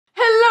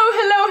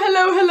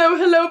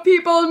hello,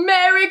 people.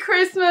 Merry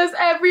Christmas,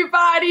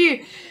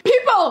 everybody.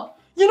 People,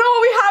 you know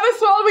what we have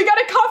as well? We got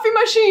a coffee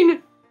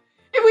machine.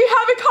 If we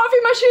have a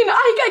coffee machine,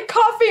 I get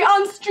coffee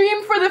on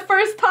stream for the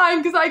first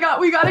time because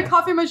we got a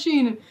coffee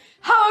machine.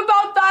 How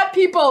about that,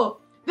 people?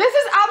 This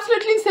is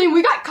absolutely insane.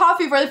 We got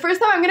coffee for the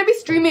first time. I'm gonna be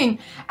streaming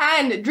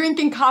and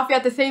drinking coffee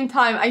at the same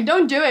time. I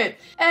don't do it.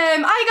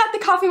 I got the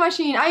coffee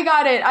machine. I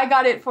got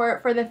it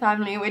for the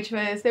family,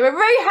 they were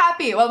very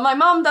happy. Well, my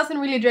mom doesn't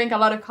really drink a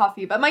lot of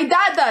coffee, but my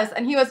dad does,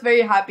 and he was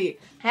very happy.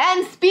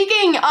 And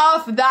speaking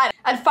of that,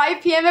 at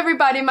 5 p.m.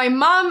 everybody, my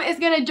mom is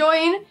gonna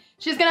join.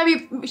 She's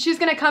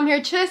gonna come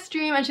here to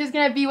stream, and she's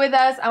gonna be with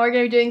us, and we're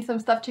gonna be doing some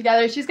stuff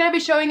together. She's gonna be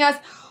showing us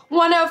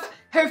one of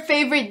her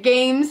favorite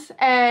games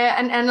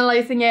and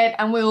analyzing it,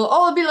 and we will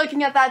all be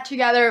looking at that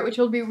together, which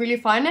will be really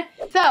fun.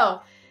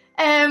 So,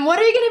 what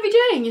are you gonna be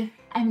doing?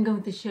 I'm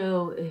going to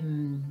show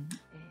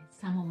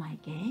some of my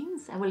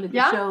games. I will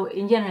show,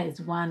 in general, it's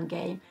one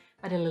game,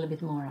 but a little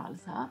bit more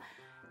also.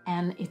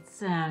 And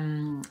it's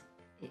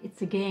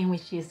a game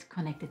which is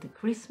connected to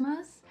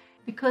Christmas,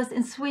 because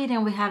in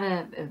Sweden we have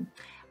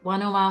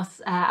one of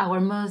our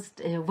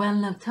most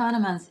well-known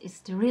tournaments is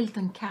the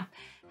Rilton Cup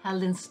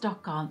held in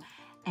Stockholm.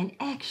 And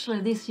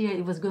actually this year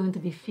it was going to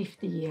be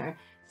 50 years.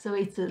 So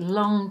it's a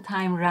long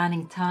time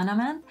running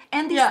tournament.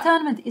 And this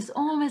tournament is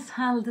always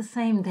held the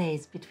same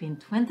days, between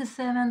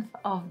 27th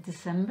of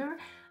December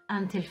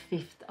until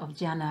 5th of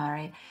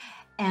January.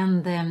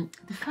 And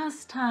the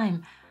first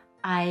time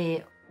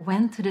I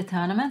went to the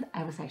tournament,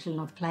 I was actually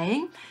not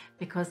playing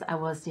because I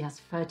was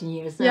just 13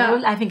 years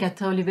old. I think I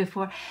told you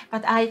before.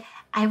 But I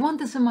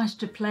wanted so much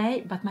to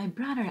play, but my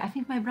brother, I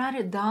think my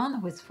brother Don,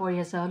 who is 4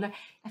 years older,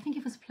 I think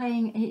he was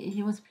playing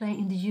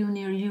in the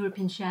Junior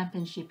European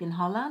Championship in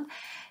Holland.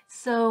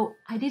 So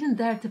I didn't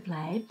dare to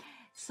play.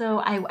 So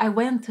I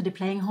went to the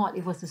playing hall.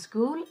 It was a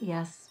school,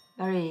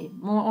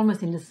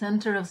 almost in the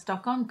center of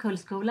Stockholm,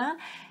 Kullskolan.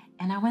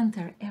 And I went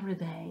there every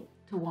day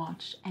to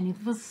watch. And it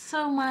was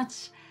so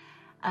much,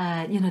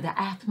 the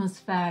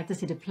atmosphere, to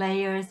see the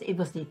players. It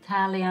was the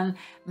Italian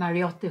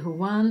Mariotti who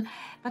won.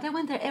 But I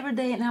went there every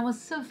day and I was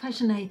so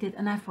fascinated,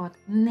 and I thought,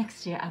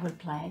 next year I will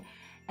play.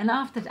 And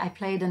after I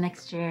played the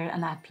next year,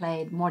 and I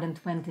played more than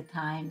 20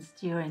 times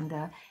during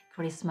the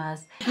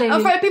Christmas.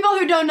 For people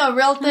who don't know,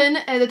 Rilton,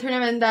 the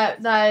tournament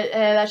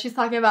that she's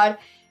talking about,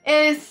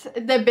 is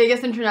the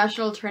biggest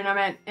international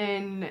tournament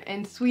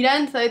in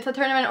Sweden. So it's a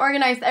tournament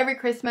organized every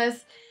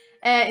Christmas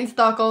in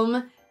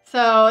Stockholm.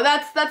 So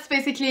that's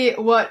basically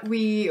what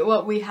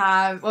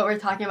we're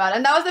talking about.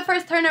 And that was the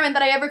first tournament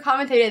that I ever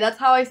commentated. That's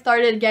how I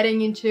started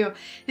getting into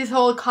this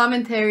whole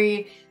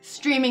commentary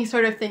streaming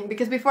sort of thing,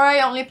 because before I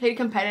only played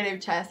competitive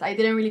chess. I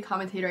didn't really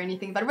commentate or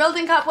anything, but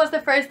Rilton Cup was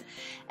the first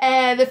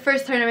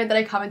tournament that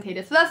I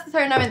commentated. So that's the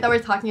tournament that we're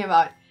talking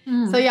about.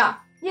 So yeah.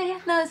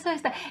 No, so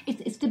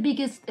it's the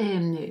biggest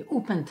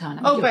open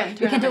tournament.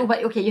 You can do,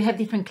 okay, you have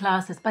different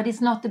classes, but it's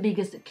not the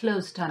biggest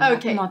closed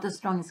tournament, not the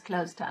strongest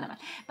closed tournament.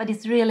 But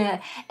it's really,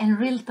 and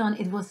Rilton,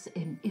 it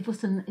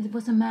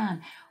was a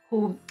man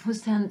who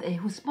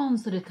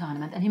sponsored the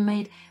tournament, and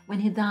when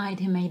he died,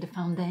 he made a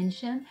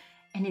foundation,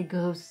 and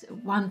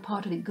one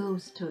part of it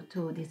goes to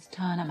this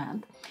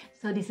tournament.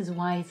 So this is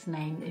why it's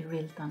named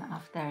Rilton,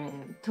 after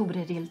Tore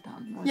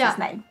Rilton was his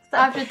name. So,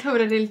 after Tore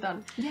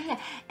Rilton.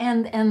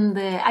 And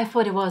I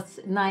thought it was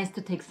nice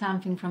to take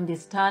something from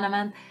this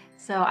tournament.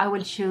 So I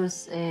will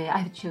choose,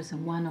 I've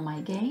chosen one of my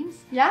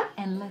games. Yeah.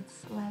 And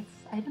let's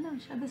I don't know,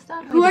 shall we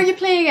start? Who are you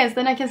playing against?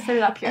 Then I can set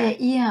it up here.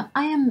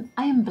 I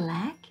am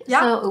black.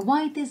 Yeah. So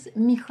white is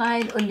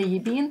Mikhail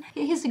Olybin.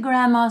 He's a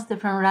grandmaster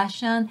from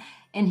Russia.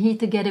 And he,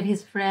 together with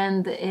his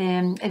friend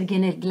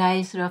Evgeny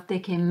Glazerov, they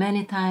came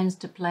many times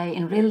to play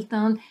in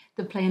Rilton,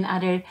 to play in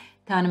other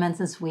tournaments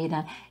in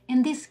Sweden.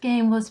 And this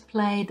game was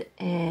played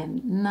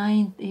in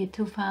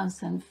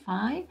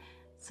 2005.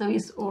 So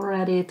it's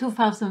already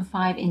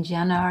 2005 in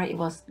January. It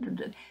was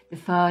the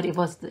third.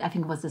 I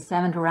think it was the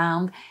 7th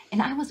round. And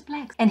I was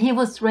black. And he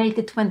was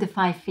rated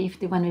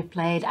 2550 when we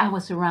played. I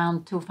was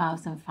around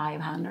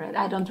 2500.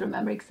 I don't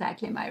remember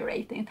exactly my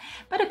rating.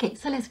 But okay,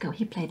 so let's go.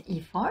 He played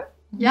e4.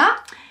 Yeah.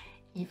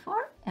 E4,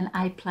 and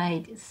I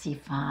played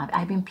c5.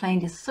 I've been playing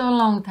this so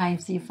long time,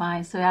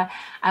 c5, so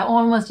I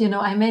almost,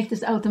 I make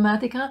this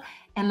automatical,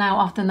 and now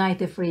after knight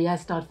e3 I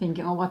start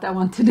thinking of what I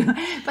want to do.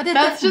 But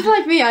that's just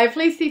like me. I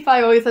play c5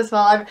 always as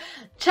well. A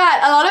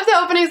lot of the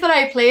openings that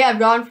I play I've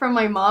drawn from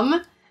my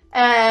mom.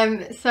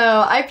 So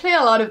I play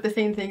a lot of the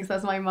same things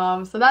as my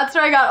mom. So that's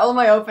where I got all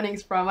my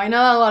openings from. I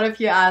know a lot of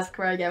you ask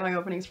where I get my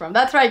openings from.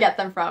 That's where I get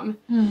them from.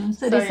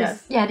 So this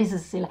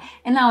is silly.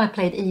 And now I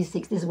played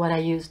e6. This is what I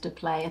used to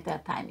play at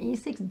that time.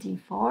 e6,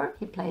 d4.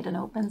 He played an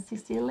open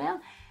Sicilian.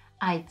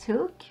 I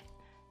took,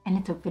 and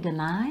he took with a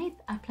knight.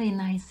 I played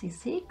knight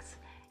c6.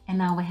 And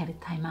now we have a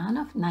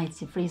Taimanov. Knight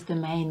c3 is the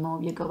main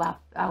move. You go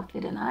out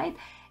with a knight.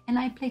 And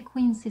I play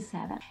queen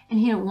c7. And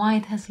here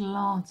white has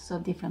lots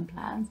of different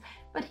plans.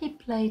 But he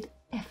played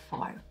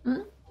f4.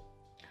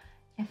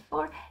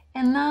 f4.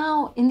 And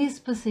now in this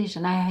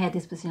position, I had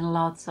this position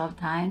lots of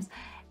times.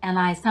 And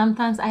I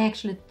sometimes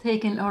actually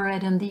taken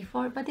already on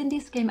d4, but in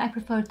this game I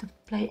prefer to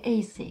play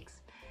a6.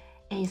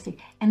 a6.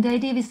 And the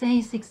idea with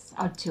a6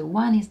 are two.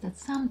 One is that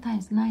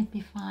sometimes knight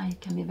b5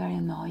 can be very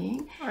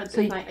annoying. Or this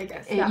knight, I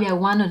guess. Yeah. Yeah,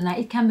 one of the knight.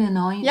 It can be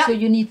annoying, yeah. so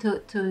you need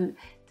to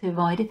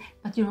avoid it.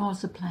 But you're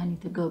also planning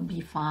to go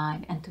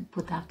b5 and to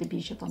put up the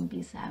bishop on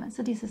b7.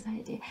 So this is the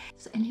idea.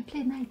 So, and he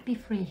played knight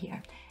b3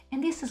 here.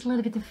 And this is a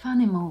little bit a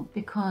funny move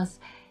because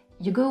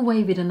you go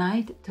away with a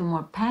knight to a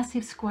more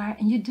passive square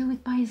and you do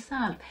it by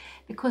yourself.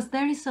 Because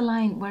there is a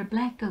line where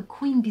black go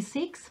queen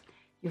b6,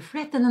 you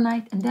threaten the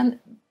knight, and then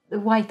the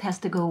white has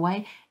to go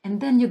away, and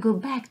then you go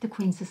back to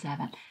queen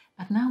c7.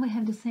 But now we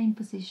have the same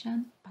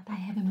position, but I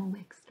have a move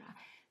extra.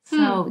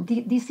 So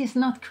this is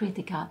not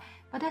critical.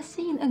 But I've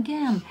seen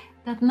again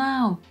that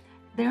now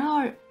there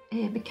are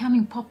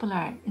becoming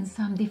popular in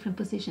some different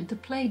positions to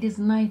play this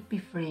knight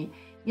b3,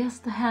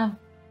 just to have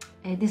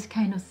this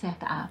kind of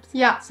setups.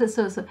 Yeah. So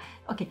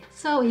okay.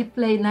 So he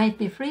played knight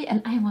b3,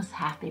 and I was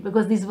happy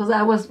because this was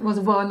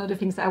one of the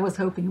things I was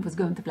hoping he was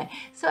going to play.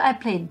 So I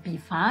played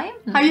b5.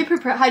 How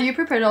do you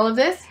prepare all of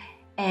this?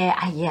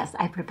 Yes,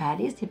 I prepared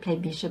this. He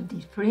played bishop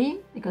d3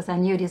 because I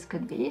knew this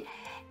could be.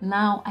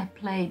 Now I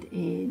played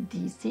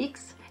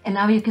d6, and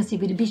now you can see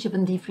with the bishop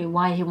and d3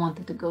 why he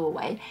wanted to go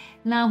away.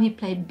 Now he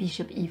played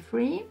bishop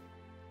e3,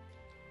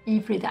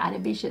 the other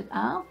bishop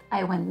out.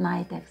 I went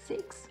knight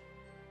f6.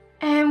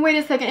 And wait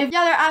a second.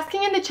 They're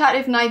asking in the chat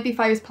if knight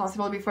b5 is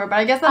possible before, but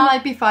I guess the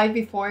knight b5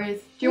 before is.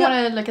 Do you want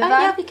to look at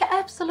that? Yeah, we can,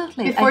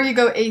 absolutely. Before you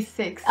go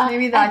a6,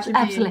 maybe that should be.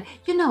 Absolutely.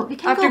 You know, we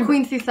can after go,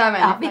 queen c7.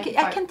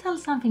 I can tell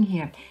something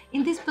here.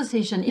 In this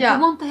position, if you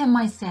want to have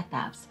my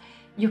setups,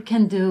 you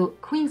can do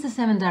queen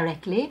c7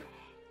 directly,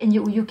 and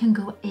you can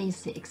go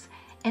a6.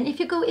 And if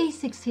you go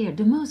a6 here,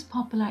 the most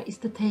popular is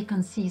to take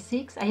on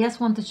c6. I just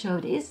want to show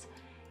this.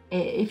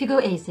 If you go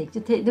a6, you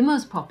take the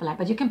most popular,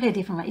 but you can play a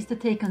different one, is to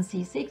take on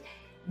c6.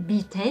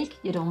 B take,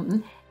 you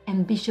don't,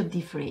 and bishop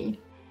d3.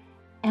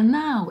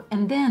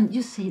 And then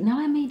you see, now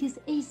I made this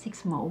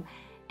a6 move,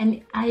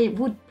 and I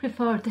would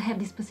prefer to have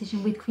this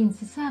position with queen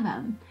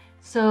c7.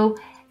 So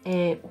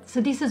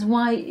this is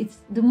why it's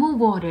the move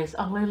orders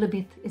are a little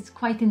bit, it's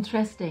quite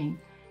interesting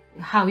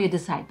how you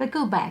decide. But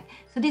go back.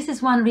 So this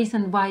is one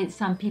reason why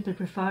some people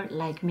prefer,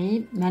 like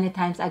me, many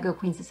times I go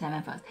queen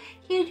c7 first.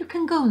 Here you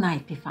can go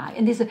knight b5,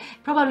 and this is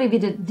probably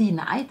with a d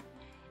knight,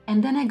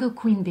 and then I go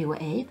queen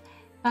b8.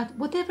 But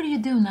whatever you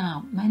do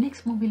now, my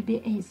next move will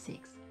be a6,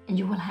 and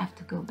you will have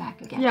to go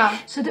back again. Yeah.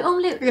 So the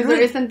only because there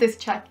isn't this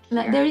check.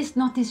 There is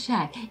not this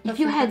check. If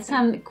you had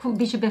some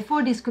bishop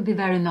f4, this could be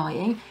very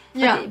annoying.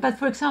 But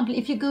for example,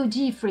 if you go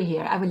g3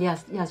 here, I will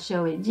just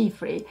show it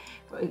g3.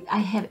 I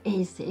have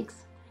a6,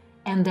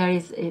 and there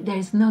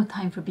is no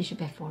time for bishop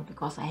f4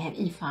 because I have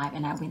e5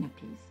 and I win a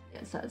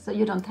piece. So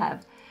you don't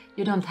have.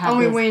 And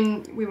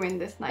we win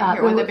this knight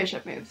here when the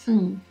bishop moves.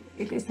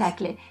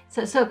 Exactly.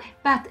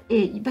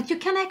 But you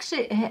can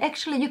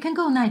actually you can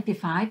go knight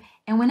b5,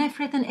 and when I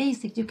threaten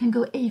a6, you can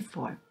go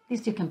a4.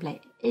 This you can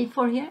play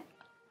a4 here.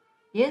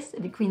 Yes,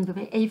 the queen will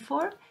be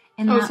a4.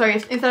 And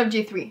instead of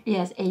g3.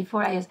 Yes,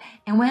 a4.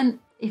 And when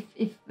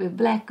if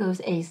black goes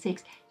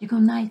a6, you go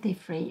knight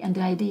a3, and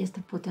the idea is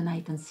to put the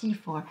knight on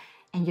c4,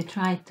 and you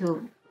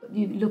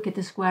look at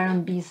the square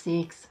on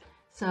b6.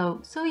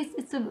 So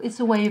it's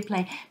a way of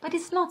playing, but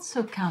it's not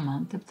so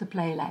common to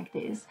play like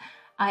this.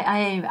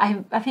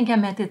 I think I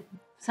met it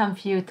some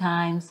few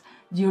times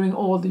during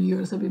all the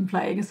years I've been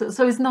playing,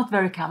 so it's not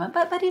very common,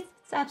 but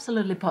it's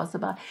absolutely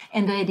possible.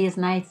 And the idea is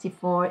knight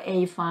c4,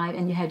 a5,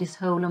 and you have this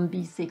hole on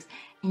b6,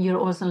 and you're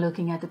also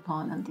looking at the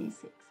pawn on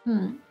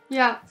d6.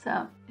 Yeah.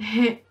 So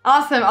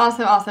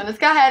awesome. Let's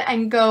go ahead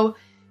and go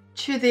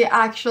to the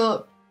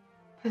actual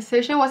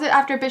position. Was it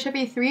after bishop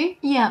e3?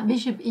 Yeah,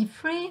 bishop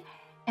e3,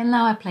 and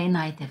now I play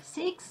knight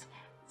f6.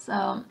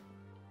 So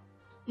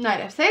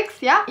knight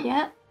f6, yeah.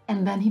 Yeah.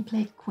 And then he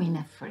played queen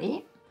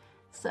f3.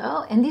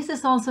 So, and this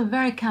is also a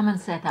very common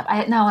setup.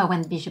 Now I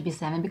went bishop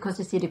b7 because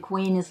you see the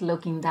queen is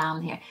looking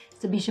down here.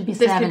 So bishop b7.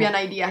 This could be an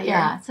idea here.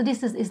 Yeah, so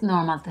this is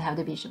normal to have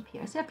the bishop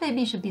here. So I play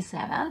bishop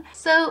b7.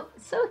 So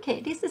okay,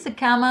 this is a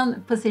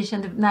common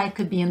position. The knight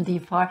could be in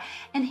d4.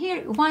 And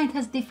here white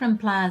has different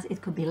plans.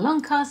 It could be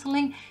long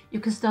castling. You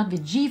can start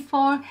with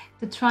g4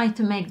 to try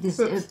to make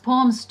this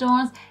pawn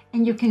storms.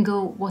 And you can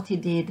go what he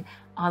did.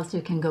 Also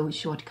you can go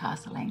short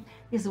castling.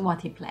 This is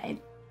what he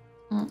played.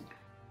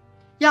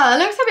 Yeah, that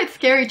looks a bit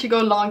scary to go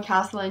long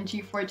castle and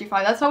g4, g5.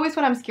 That's always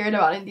what I'm scared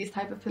about in these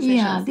type of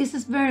positions. Yeah, this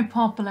is very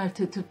popular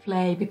to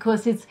play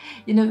because it's,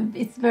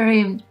 it's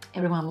very,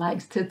 everyone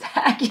likes to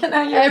attack.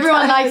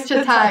 Everyone likes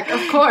to attack,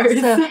 of course.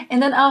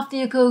 And then after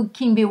you go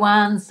king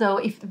b1, so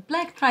if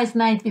black tries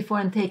knight before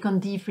and take on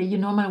d3, you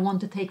normally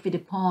want to take with the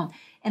pawn.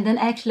 And then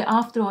actually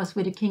afterwards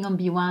with the king on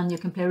b1, you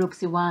can play rook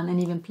c1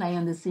 and even play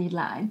on the c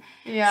line.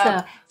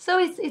 Yeah. So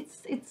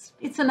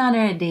it's another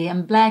idea,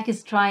 and black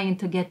is trying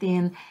to get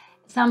in,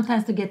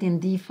 sometimes to get in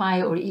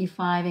d5 or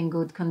e5 in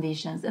good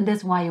conditions, and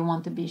that's why you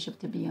want the bishop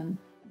to be on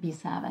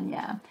b7.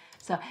 Yeah.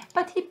 So,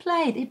 but he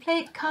played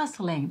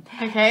castling,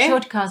 okay,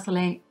 short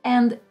castling,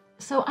 and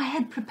so I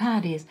had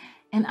prepared this.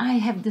 And I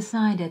have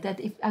decided that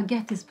if I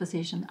get this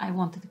position, I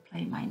wanted to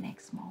play my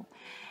next move.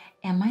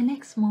 And my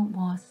next move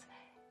was,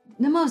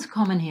 the most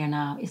common here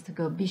now is to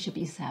go bishop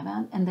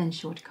e7 and then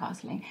short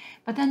castling.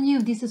 But I knew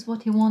this is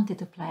what he wanted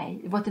to play.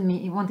 He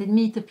wanted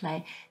me to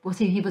play was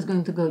he was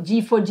going to go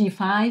g4,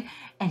 g5,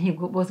 and he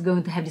was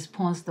going to have this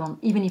pawn storm,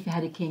 even if he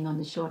had a king on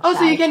the short side.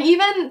 So you can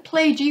even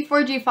play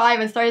g4, g5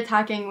 and start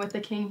attacking with the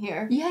king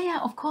here. Yeah,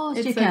 of course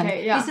you can.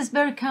 Okay, yeah. This is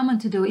very common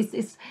to do.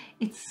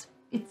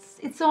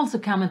 It's also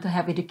common to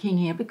have with the king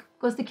here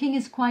because the king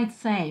is quite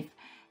safe.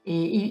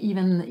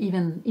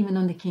 Even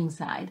on the king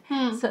side,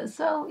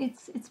 so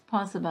it's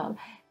possible.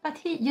 But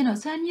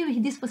so I knew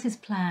this was his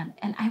plan,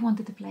 and I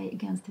wanted to play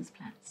against his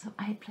plan. So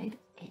I played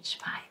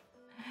h5.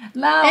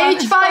 Now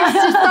h5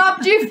 to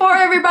stop g4,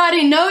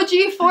 everybody. No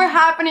g4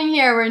 happening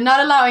here. We're not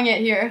allowing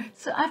it here.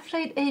 So I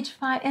played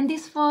h5, and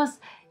this was,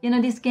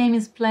 this game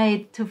is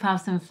played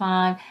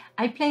 2005.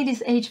 I played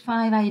this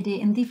h5 idea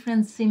in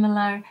different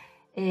similar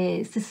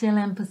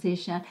Sicilian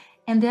position.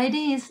 And the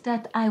idea is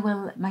that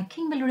my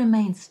king will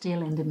remain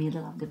still in the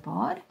middle of the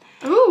board.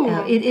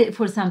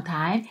 For some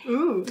time.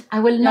 I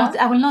will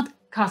not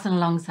castle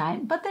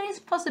alongside, but there is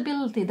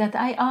possibility that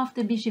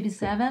after bishop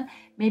e7,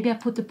 maybe I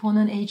put the pawn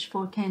on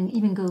h4, can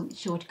even go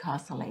short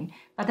castling.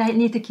 But I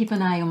need to keep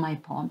an eye on my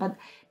pawn. But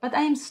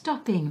I am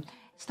stopping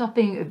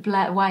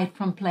white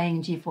from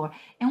playing g4.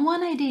 And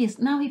one idea is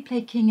now we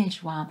play king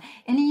h1.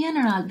 And in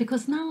general,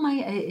 because now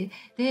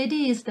the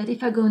idea is that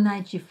if I go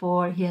knight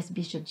g4, he has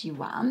bishop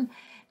g1.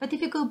 But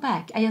if you go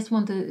back, I just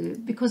want to,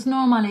 because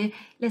normally,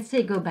 let's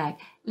say go back,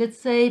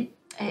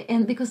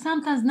 and because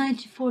sometimes knight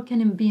g4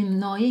 can be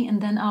annoying, and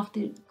then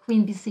after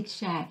queen b6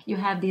 check, you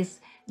have this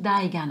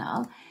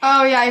diagonal.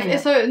 Oh yeah,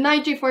 so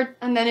knight g4,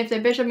 and then if the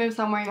bishop moves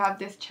somewhere, you have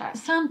this check.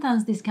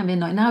 Sometimes this can be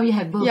annoying. Now you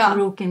have both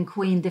rook and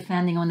queen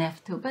defending on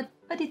f2,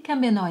 but it can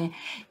be annoying.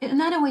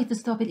 Another way to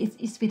stop it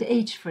is with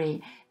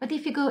h3. But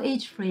if you go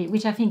h3,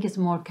 which I think is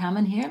more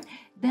common here,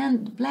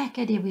 then the black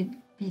idea would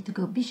be to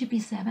go bishop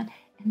e7,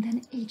 and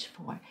then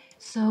h4.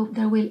 So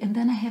and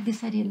then I have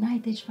this idea,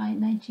 knight h5,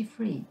 knight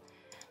g3.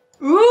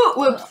 Ooh,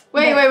 whoops.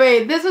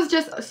 Wait. This was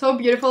just so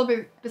beautiful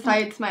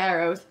besides my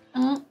arrows.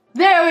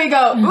 There we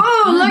go.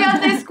 Ooh, look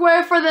at this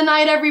square for the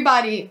knight,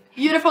 everybody.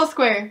 Beautiful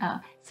square.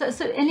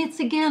 And it's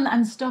again,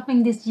 I'm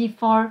stopping this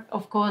g4.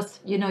 Of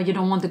course, you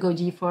don't want to go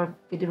g4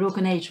 with the rook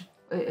on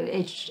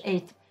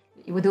h8.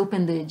 It would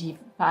open the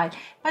g5.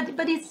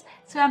 But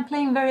so I'm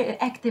playing very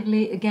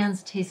actively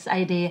against his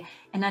idea,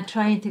 and I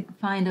try to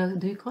find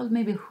do you call it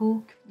maybe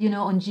hook,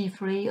 on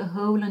g3, a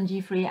hole on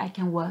g3 I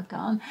can work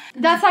on.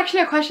 That's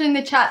actually a question in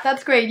the chat.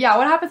 That's great. Yeah,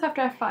 what happens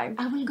after f5?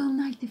 I will go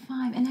knight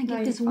d5, and I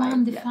get this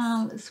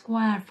wonderful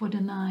square for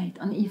the knight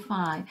on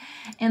e5.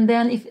 And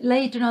then if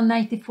later on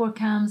knight d4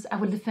 comes, I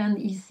will defend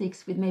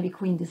e6 with maybe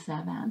queen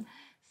d7.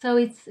 So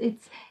it's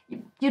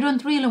you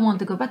don't really want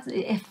to go, but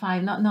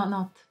f5,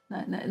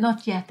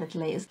 not yet at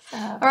least.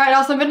 All right,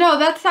 awesome. But no,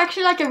 that's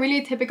actually like a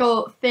really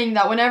typical thing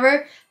that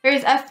whenever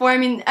there's f4, I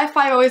mean,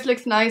 f5 always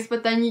looks nice,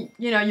 but then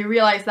you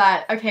realize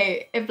that,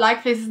 okay, if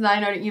black places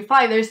knight on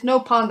e5, there's no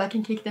pawn that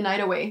can kick the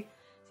knight away.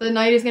 So the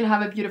knight is going to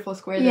have a beautiful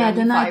square there. Yeah,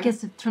 the knight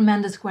gets a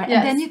tremendous square. Yes.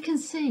 And then you can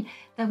see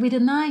that with the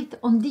knight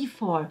on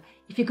d4,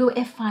 if you go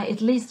f5,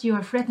 at least you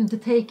are threatened to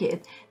take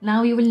it.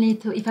 Now you will need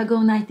to, if I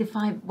go knight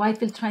d5, white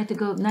will try to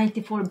go knight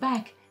d4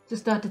 back to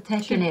start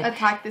attacking it.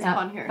 Attack this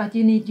pawn here. But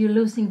you're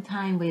losing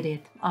time with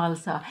it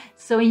also.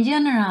 So in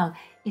general,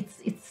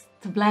 it's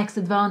to black's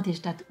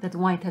advantage that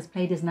white has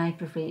played his knight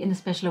for free, and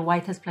especially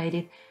white has played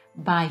it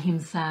by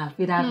himself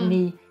without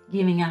me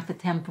giving up the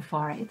tempo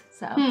for it.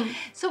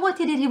 So what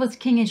he did, he was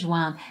king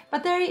h1.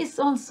 But there is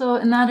also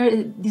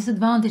another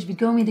disadvantage with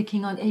going with the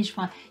king on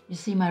h1. You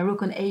see my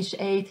rook on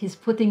h8, he's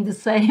putting the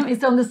same,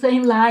 it's on the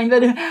same line,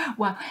 but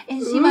wow. And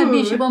you see my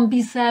bishop on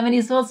b7,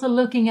 he's also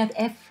looking at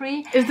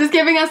f3. Is this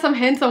giving us some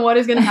hints on what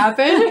is going to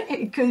happen?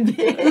 It could be.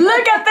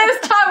 Look at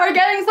this chat, we're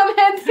getting some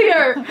hints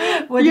here.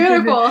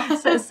 Beautiful.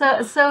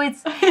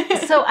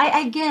 So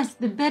I guess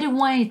the better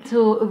way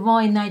to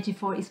avoid knight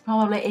g4 is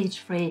probably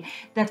h3,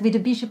 that with the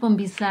bishop on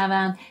b7,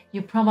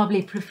 you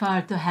probably prefer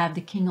to have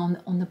the king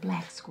on the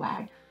black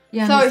square.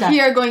 So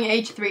here going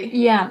h3.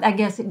 Yeah, I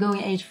guess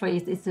going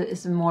h3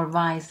 is more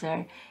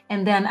wiser.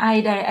 And then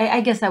I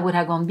guess I would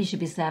have gone bishop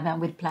e7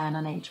 with plan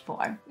on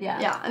h4.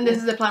 Yeah, and this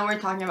is the plan we're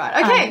talking about.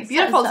 Okay,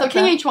 beautiful. So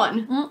king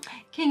h1.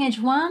 King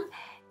h1,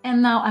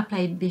 and now I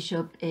played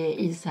bishop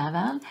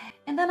e7.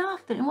 And then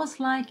after, it was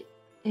like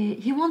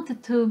he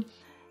wanted to,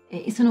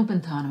 it's an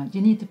open tournament,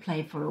 you need to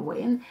play for a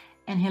win.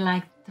 And he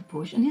liked to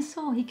push, and he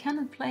saw he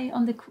cannot play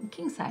on the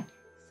king side.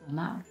 So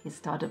now he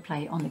started to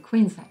play on the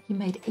queen side. He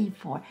made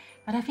a4,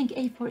 but I think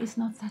a4 is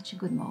not such a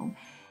good move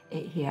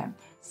here.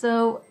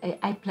 So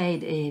I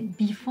played a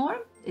b4,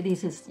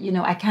 this is, you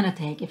know, I cannot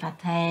take. If I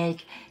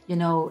take, you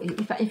know,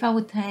 if I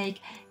would take,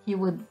 he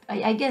would,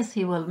 I guess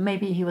he will,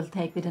 maybe he will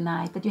take with a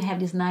knight, but you have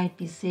this knight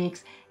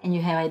b6, and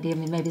you have idea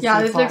maybe yeah,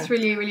 c4. this looks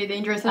really, really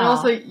dangerous. And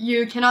also,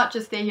 you cannot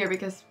just stay here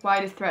because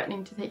white is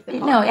threatening to take the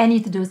pawn. No, I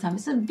need to do something.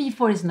 So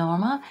b4 is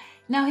normal.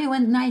 Now he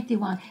went knight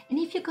d1. And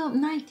if you go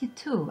knight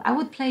d2, I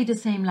would play the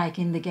same like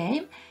in the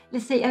game.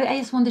 Let's say, I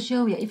just want to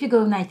show you, if you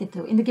go knight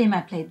d2, in the game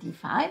I played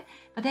d5,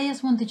 but I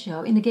just want to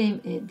show, in the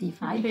game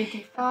d5. You play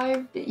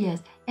d5?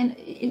 Yes, and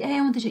I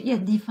want to show, yeah,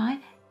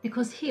 d5,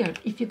 because here,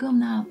 if you go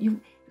now,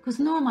 because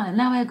normally,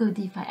 now I go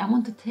d5, I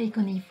want to take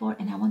on e4,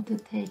 and I want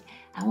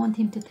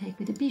him to take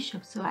with the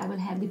bishop, so I will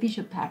have the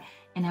bishop pair,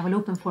 and I will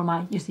open for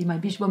my, you see, my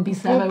bishop on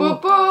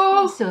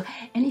b7. So,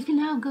 and if he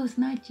now goes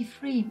knight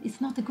g3,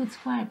 it's not a good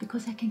square,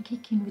 because I can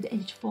kick him with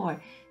h4.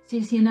 So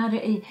you see another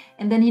a,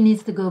 and then he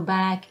needs to go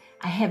back,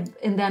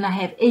 and then I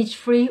have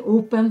h3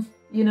 open,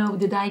 you know,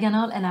 the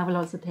diagonal, and I will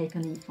also take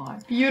on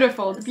e4.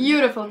 Beautiful,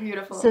 beautiful,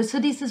 beautiful. So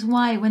this is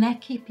why when I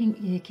kicked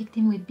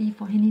him with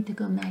b4, he need to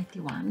go knight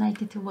d1. Knight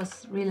d2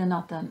 was really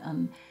not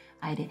an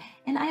idea.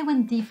 And I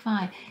went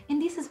d5,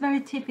 and this is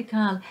very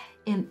typical,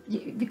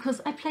 because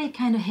I play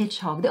kind of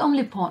hedgehog. The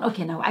only pawn,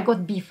 okay, no, I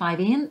got b5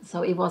 in,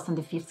 so it was on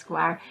the 5th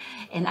square,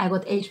 and I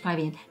got h5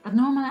 in. But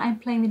normally I'm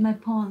playing with my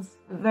pawns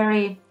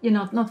very, you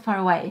know, not far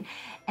away.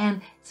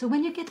 And so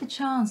when you get the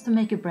chance to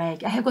make a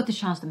break, I have got the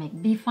chance to make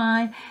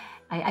b5.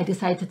 I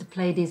decided to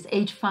play this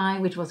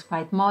h5, which was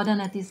quite modern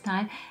at this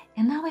time.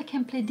 And now I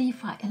can play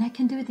d5, and I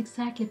can do it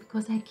exactly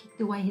because I kicked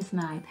away his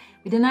knight.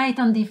 With the knight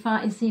on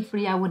d5 and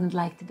c3, I wouldn't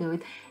like to do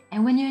it.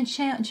 And when you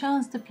have a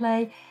chance to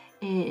play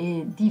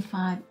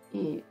d5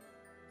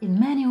 in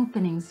many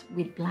openings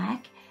with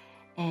black,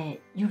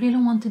 you really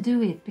want to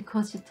do it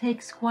because you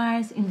take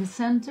squares in the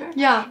center.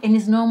 Yeah. And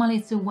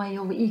it's a way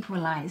of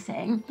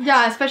equalizing.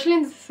 Yeah, especially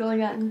in the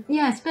Sicilian.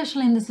 Yeah,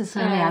 especially in the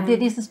Sicilian.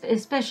 This is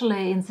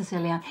especially in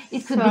Sicilian.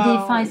 It could be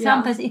d5,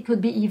 sometimes it could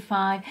be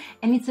e5.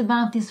 And it's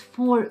about these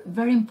 4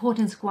 very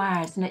important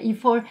squares. You know,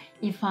 e4,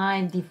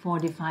 e5,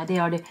 d4, d5. They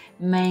are the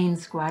main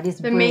squares.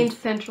 The main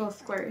central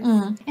squares.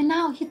 And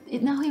now he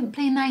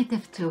play knight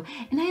f2.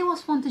 And I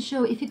always want to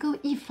show, if you go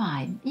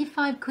e5,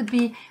 e5 could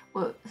be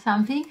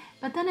something,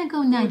 but then I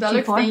go knight that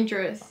g4. Looks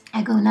dangerous.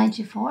 I go knight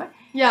g4.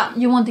 Yeah.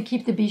 You want to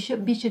keep the bishop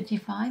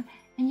g5,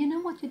 and you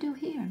know what you do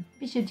here?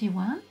 Bishop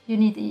g1. You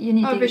need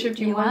bishop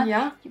g1.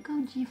 Yeah. You go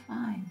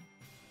g5.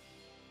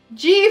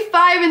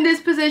 G5 in this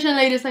position,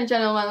 ladies and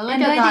gentlemen. Look at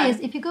that. And the idea is,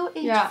 if you go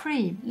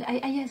h3,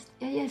 I just.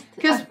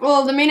 Because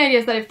well, the main idea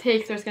is that if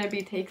takes, there's going to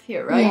be takes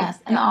here, right? Yes,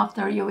 and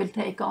after you will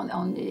take on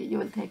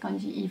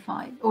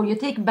ge5, or you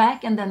take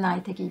back and then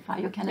knight take e5.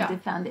 You cannot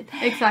defend it.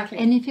 Exactly.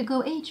 And if you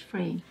go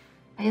h3,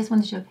 I just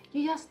want to show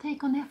you just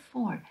take on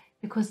f4,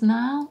 because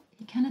now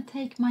he cannot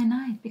take my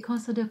knight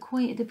because of the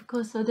queen,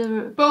 because of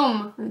the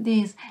boom.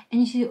 This,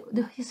 and you see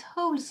his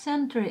whole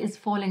center is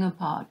falling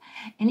apart.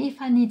 And if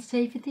I need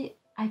safety,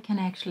 I can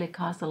actually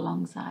cast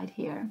alongside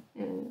here.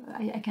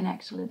 I can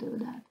actually do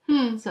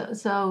that.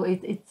 So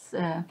it's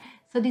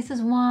so this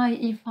is why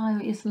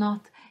e5 is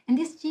not, and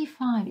this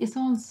g5 is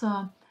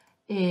also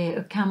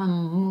a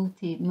common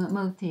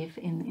motif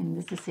in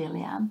the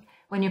Sicilian.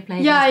 When you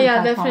play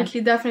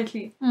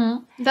definitely.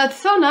 That's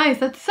so nice.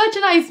 That's such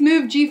a nice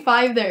move,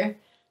 g5 there.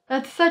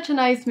 That's such a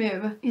nice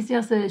move. It's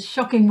just a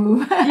shocking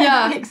move.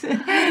 Yeah.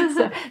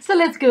 so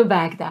let's go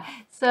back there.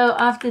 So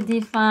after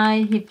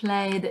d5, he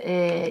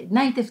played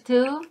knight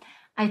f2.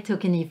 I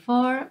took an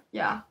e4.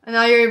 Yeah, and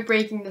now you're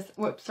breaking this.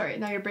 Whoops, sorry.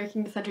 Now you're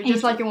breaking the center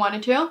just like you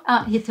wanted to.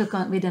 He took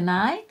on with a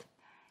knight,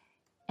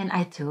 and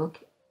I took.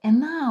 And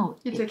now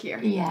you took here.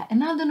 Yeah, and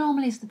now the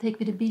normal is to take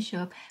with the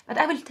bishop. But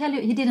I will tell you,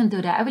 he didn't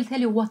do that. I will tell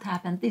you what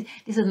happened. This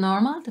is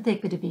normal to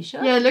take with the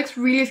bishop. Yeah, it looks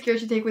really scary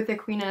to take with the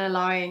queen and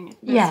allowing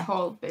this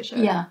whole bishop.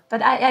 Yeah,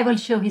 but I will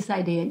show his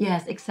idea.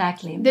 Yes,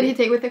 exactly. Did he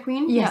take with the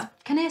queen? Yes. Yeah.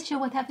 Can I ask you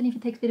what happened if he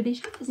takes with the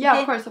bishop? Yeah,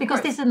 of course. Because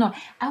this is not.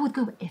 I would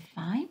go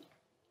f5.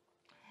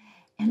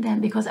 And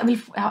then, because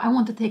I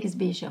want to take his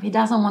bishop. He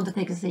doesn't want to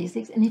take his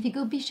c6. And if you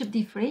go bishop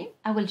d3,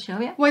 I will show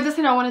you. Why does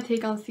he not want to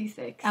take on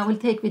c6? I will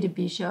take with the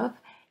bishop.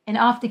 And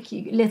after,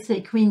 let's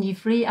say, queen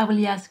g3, I will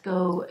just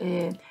go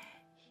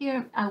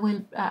here. I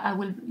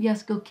will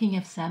just go king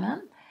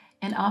f7,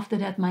 and after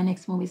that, my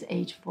next move is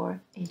h4,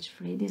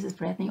 h3. This is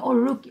threatening. Or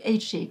rook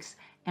h6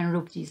 and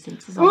rook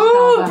g6. Is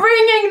ooh,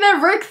 bringing the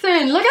rooks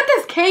in. Look at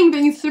this king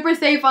being super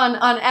safe on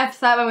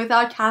f7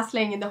 without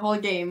castling in the whole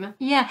game.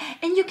 Yeah,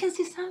 and you can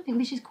see something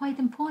which is quite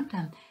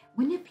important.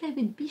 When you play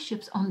with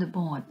bishops on the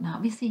board, now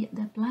we see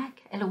that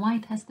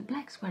white has the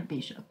black square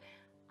bishop.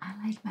 I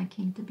like my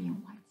king to be in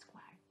white square.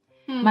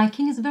 My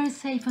king is very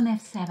safe on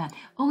f7.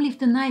 Only if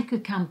the knight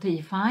could come to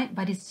e5,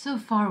 but it's so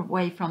far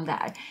away from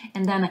there.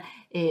 And then,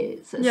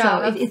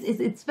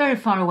 it's very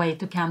far away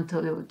to come to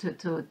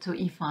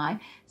e5.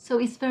 So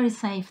it's very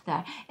safe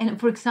there. And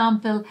for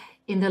example,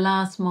 in the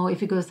last move,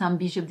 if you go some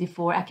bishop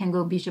d4, I can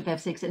go bishop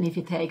f6, and if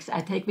he takes,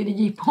 I take with the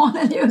g pawn,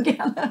 and you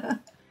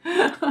again.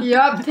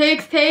 Yep,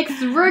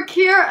 takes, rook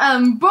here,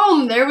 and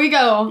boom, there we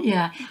go.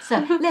 Yeah.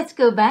 So let's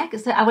go back.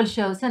 So I will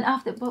show. So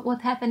after,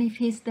 what happened if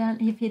he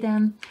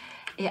then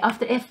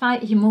after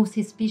f5, he moves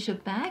his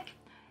bishop back.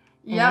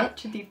 Yep,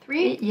 to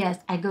d3. Yes,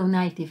 I go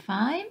knight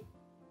e5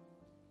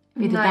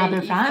 with the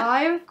double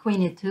flank,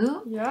 queen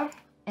e2. Yep.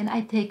 And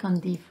I take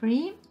on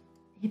d3.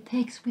 He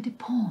takes with the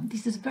pawn.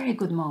 This is very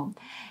good move.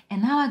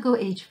 And now I go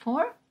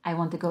h4. I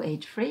want to go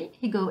h3.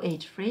 He go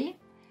h3.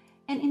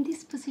 And in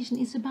this position,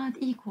 it's about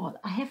equal.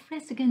 I have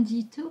threats against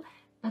g2,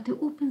 but the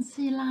open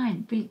c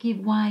line will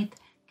give white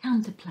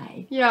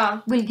counterplay.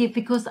 Yeah. Will give,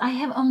 because I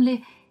have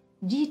only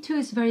g2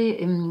 is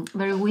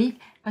very weak,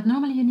 but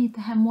normally you need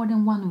to have more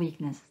than one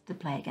weakness to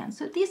play against.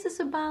 So this is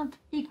about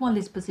equal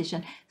this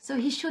position. So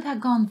he should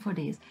have gone for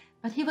this,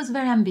 but he was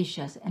very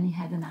ambitious and he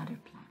had another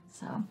plan.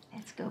 So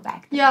let's go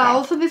back to that.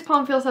 Also this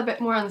pawn feels a bit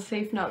more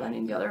unsafe now than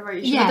in the other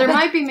variation. Yeah, but there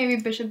might be maybe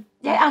bishop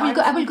d5.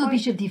 I will go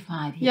bishop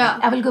d5 here. Yeah.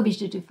 I will go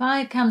bishop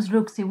d5, comes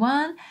rook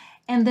c1,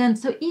 and then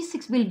so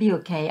e6 will be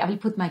okay. I will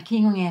put my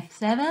king on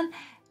f7,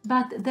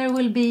 but there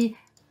will be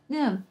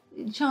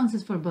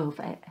chances for both.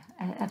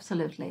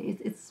 Absolutely.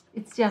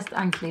 It's just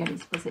unclear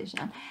this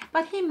position.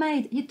 But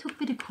he took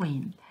with the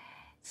queen.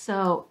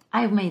 So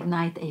I made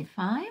knight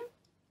a5,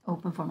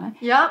 open for my.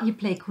 Yeah. He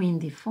played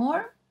queen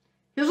d4.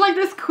 Feels like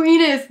this queen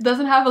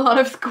doesn't have a lot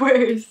of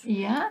squares.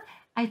 Yeah,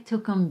 I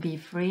took on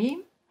b3.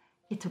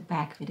 He took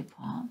back with the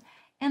pawn.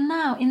 And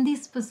now in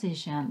this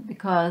position,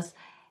 because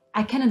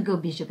I cannot go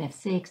bishop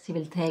f6, he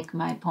will take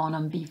my pawn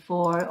on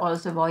b4,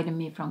 also avoiding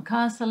me from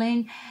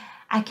castling.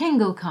 I can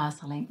go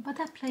castling, but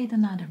I played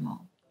another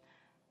move.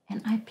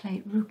 And I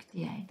played rook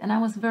d8. And I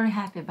was very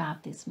happy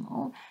about this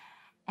move.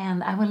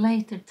 And I will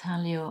later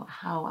tell you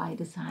how I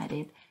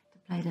decided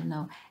I don't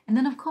know. And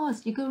then, of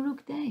course, you go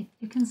rook d8.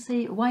 You can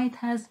see white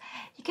has...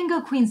 You can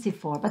go queen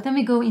c4, but then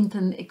we go into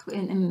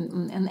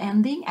an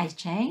ending. I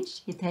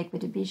change. He take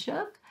with the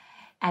bishop.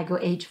 I go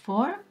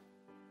h4.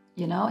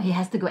 You know, he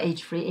has to go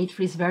h3. h3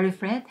 is very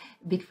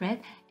big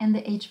threat. And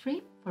the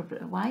h3 for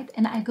white.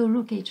 And I go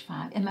rook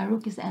h5. And my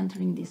rook is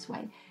entering this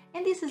way.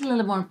 And this is a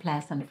little more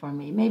pleasant for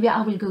me. Maybe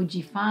I will go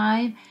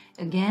g5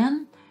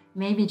 again.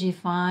 Maybe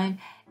g5.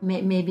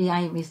 Maybe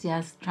I will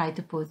just try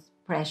to put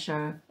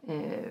pressure...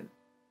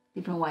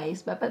 different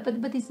ways, but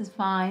this is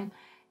fine.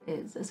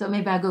 So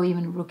maybe I go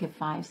even rook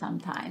f5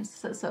 sometimes.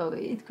 So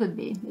it could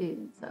be.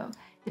 So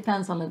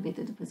depends a little bit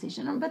of the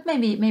position. But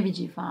maybe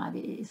g5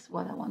 is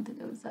what I want to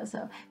do.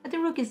 So but the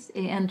rook is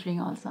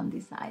entering also on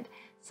this side.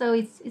 So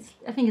it's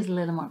I think it's a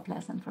little more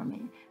pleasant for me.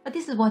 But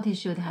this is what he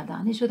should have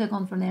done. He should have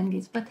gone for an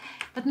endgame.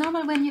 But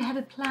normally when you have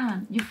a plan,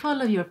 you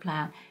follow your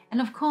plan. And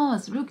of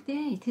course, rook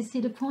d8. You see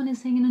the pawn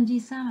is hanging on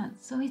g7.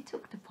 So he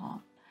took the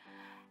pawn.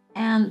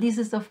 And this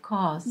is, of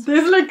course...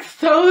 This looks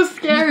so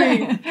scary.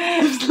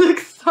 This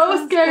looks so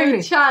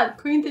scary. Chat,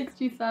 queen takes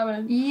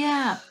g7.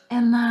 Yeah,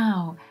 and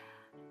now,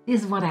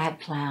 this is what I had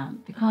planned.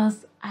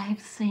 Because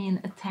I've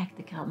seen a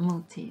tactical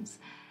motives.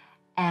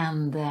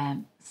 And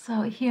so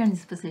here in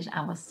this position,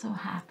 I was so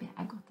happy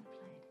I got to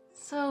play it.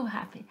 So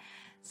happy.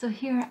 So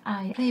here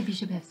I play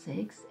bishop f6.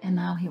 And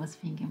now he was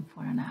thinking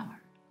for an hour.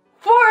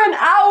 For an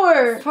hour?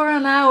 For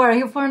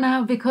an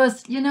hour. Because,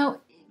 you know,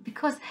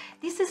 because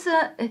this is a...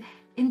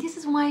 And this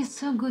is why it's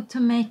so good to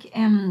make,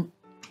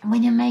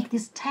 when you make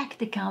this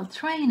tactical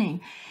training,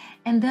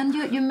 and then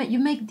you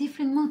make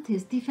different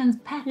motifs,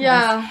 different patterns.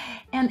 Yeah.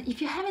 And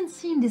if you haven't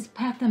seen this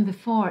pattern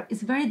before,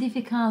 it's very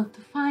difficult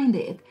to find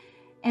it.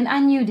 And I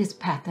knew this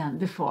pattern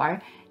before.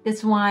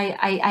 That's why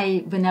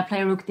when I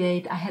play rook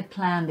d8, I had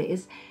planned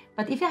this.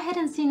 But if I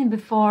hadn't seen it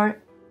before,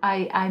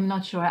 I'm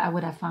not sure I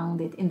would have found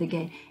it in the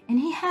game. And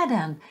he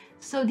hadn't.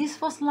 So this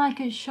was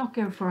like a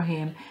shocker for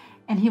him.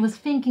 And he was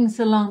thinking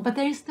so long, but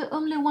there is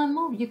only one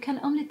move. You can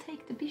only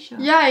take the bishop.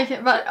 Yeah, you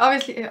can, but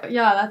obviously,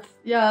 that's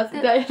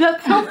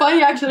so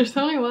funny. Actually, there's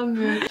only one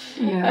move.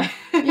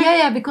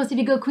 Yeah, because if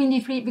you go queen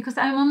d3, because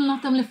I'm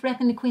not only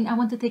threatening the queen, I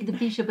want to take the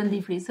bishop and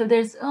d3. So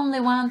there's only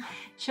one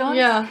choice.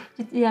 Yeah.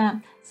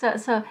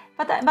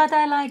 But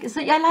I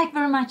like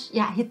very much.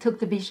 Yeah, he took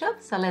the bishop.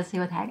 So let's see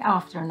what happened.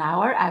 After an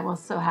hour, I was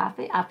so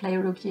happy. I play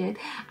rook g8.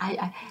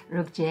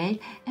 Rook g8,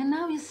 and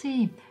now you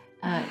see.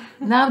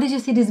 Now did you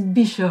see this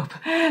bishop,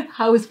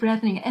 how it's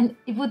threatening? And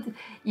it would,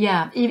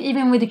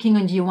 even with the king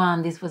on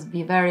g1, this would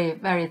be very,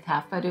 very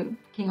tough. But the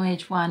king on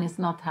h1 is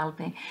not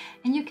helping.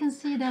 And you can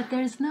see that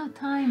there is no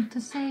time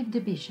to save the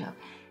bishop.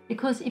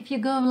 Because if you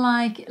go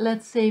like,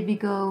 let's say we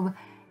go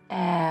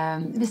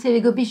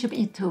bishop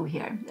e2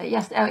 here. I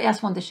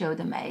just want to show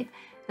the mate.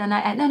 Then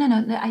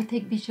I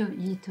take bishop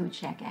e2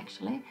 check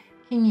actually.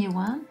 King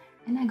e1,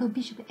 and I go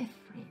bishop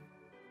f3.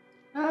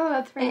 Oh,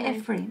 that's very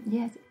nice. f3,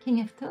 yes, king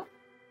f2.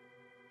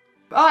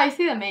 Oh, I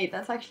see the mate.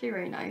 That's actually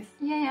very nice.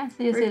 Yeah.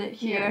 So you see it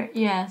here.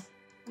 Yes.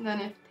 And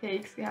then if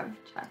takes, we have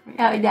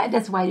checkmate.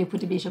 That's why you put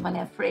the bishop on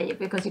f3,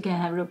 because you can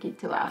have rook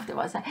e2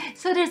 afterwards.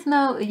 So there's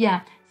no,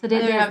 So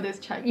then you have this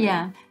checkmate.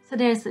 Yeah. So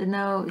there's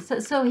no,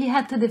 so he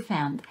had to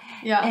defend.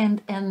 Yeah.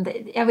 And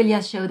I will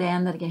just show the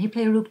end again. He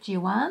played rook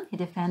g1. He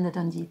defended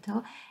on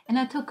g2, and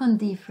I took on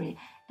d3.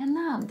 And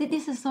now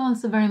this is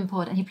also very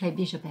important. He played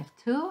bishop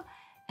f2.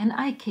 and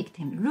I kicked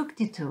him rook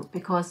d2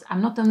 because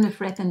I'm not only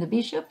threatening the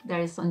bishop.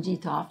 There is on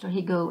g2 after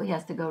he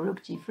has to go rook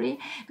g3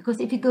 because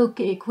if you go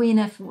queen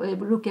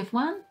rook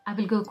f1, I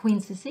will go queen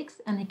c6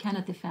 and he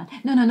cannot defend.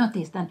 No, not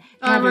this. Then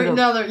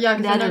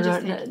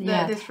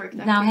this rook.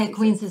 Now I had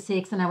queen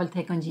c6 and I will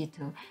take on g2.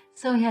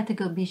 So he had to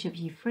go bishop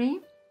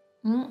g3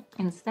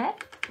 instead.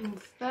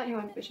 Instead, he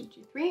went bishop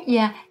g3.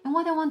 Yeah, and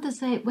what I want to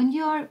say, when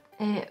you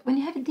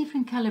have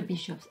different color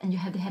bishops and you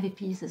have the heavy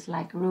pieces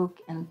like rook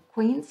and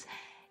queens,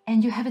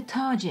 and you have a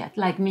target,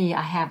 like me,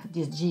 I have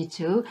this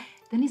g2,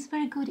 then it's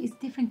very good, it's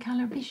different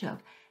color bishop.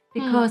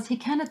 Because he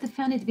cannot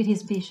defend it with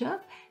his bishop,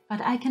 but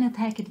I can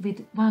attack it with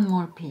one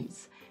more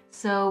piece.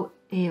 So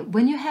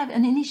when you have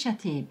an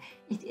initiative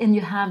and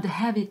you have the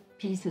heavy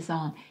pieces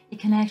on, it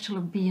can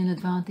actually be an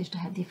advantage to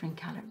have different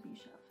color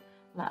bishop,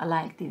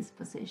 like this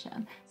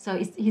position. So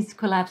he's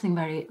collapsing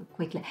very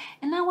quickly.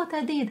 And now what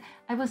I did,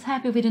 I was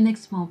happy with the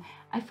next move.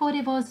 I thought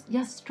it was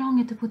just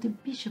stronger to put the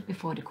bishop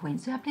before the queen.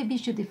 So I play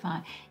bishop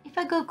d5. If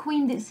I go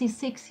queen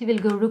c6, he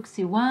will go rook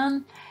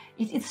c1.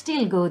 It's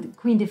still good.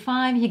 Queen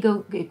d5, he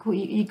go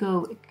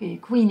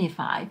queen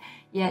e5.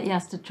 Yeah,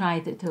 just to try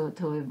to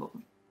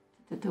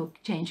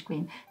change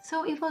queen.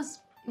 So it was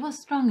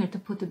stronger to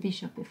put the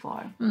bishop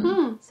before.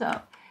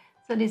 So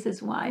this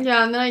is why.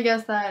 Yeah, and then I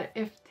guess that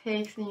if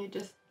takes, then you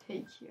just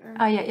take here.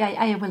 Oh yeah,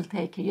 I will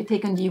take here. You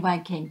take on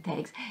g1, king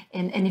takes,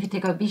 and if you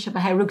take on bishop,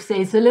 I have rook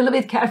c8. So a little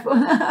bit careful.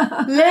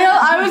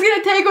 I was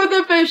gonna take with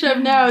the bishop.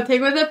 No,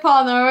 take with the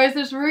pawn. Otherwise,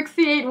 there's rook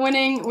c8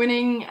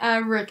 winning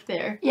rook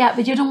there. Yeah,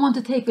 but you don't want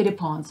to take with the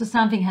pawn. So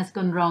something has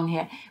gone wrong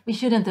here. We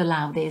shouldn't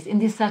allow this in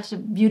this such a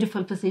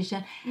beautiful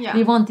position. Yeah.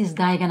 We want this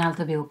diagonal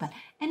to be open,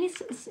 and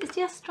it's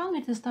just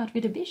stronger to start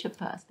with the bishop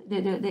first.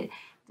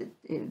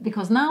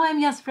 Because now I'm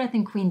just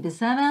threatening queen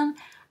b7.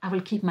 I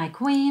will keep my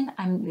queen.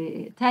 I'm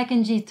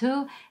attacking g2.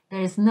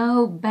 There is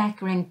no back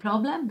rank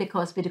problem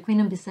because with the queen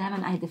on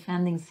b7, I'm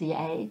defending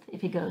c8 if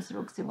he goes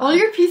rook c1. All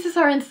your pieces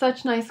are in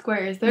such nice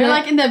squares. They're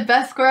like in the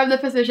best square of the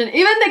position.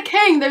 Even the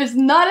king, there's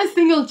not a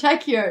single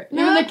check here.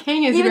 No, even the king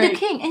is even great. The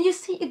king. And you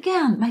see,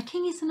 again, my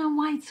king is in a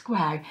white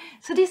square.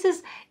 So this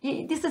is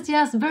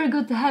just very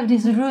good to have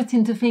this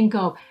routine to think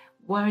of,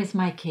 where is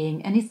my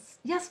king? And it's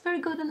just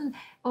very good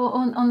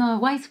on a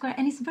white square.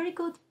 And it's very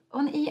good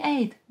on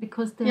e8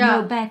 because there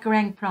are no back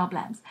rank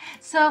problems.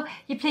 So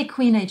you play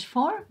queen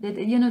h4.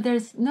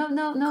 There's no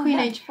queen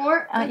h4.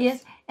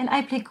 Yes, and I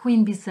play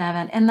queen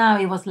b7, and now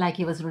it was like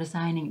he was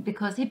resigning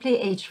because he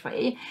played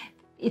h3.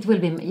 It will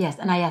be yes,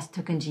 and I just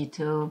took on g2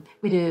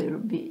 with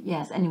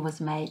and it was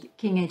made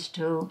king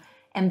h2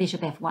 and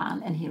bishop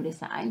f1, and he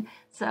resigned.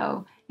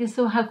 So you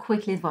saw how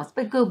quickly it was.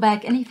 But go back,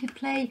 and if you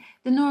play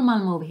the normal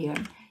move here,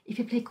 if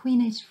you play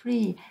queen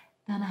h3.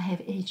 Then I have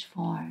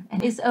h4,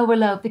 and it's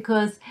overload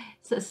because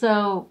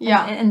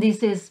and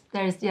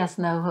there's just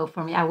no hope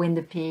for me. I win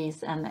the piece,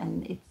 and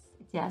it's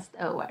just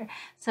over.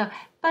 So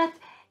but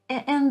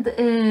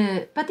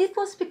it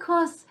was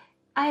because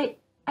I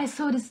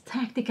saw this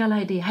tactical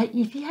idea.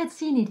 If he had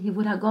seen it, he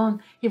would have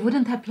gone. He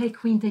wouldn't have played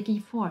queen take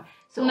e4.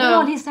 So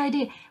all his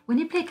idea when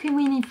he played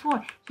queen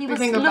e4, he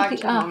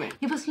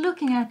was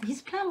looking at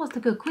his plan was to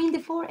go queen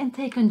d4 and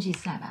take on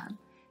g7.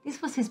 This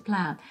was his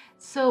plan.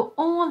 So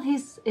all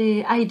his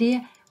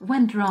idea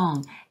went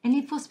wrong. And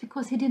it was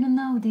because he didn't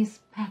know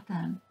this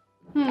pattern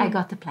I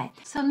got to play.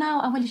 So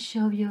now I will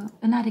show you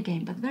another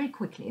game, but very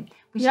quickly,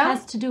 which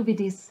has to do with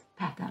this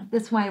pattern.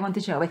 That's why I want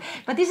to show it.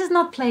 But this is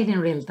not played in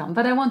real time,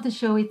 but I want to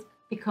show it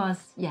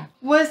because,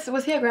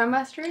 Was he a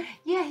grandmaster?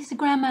 Yeah, he's a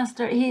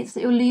grandmaster. He's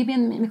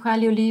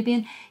Mikhail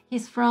Ulybin.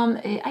 He's from,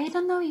 I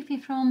don't know if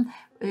he's from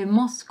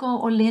Moscow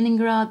or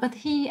Leningrad, but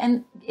he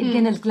and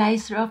Evgeny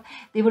Gleiserov,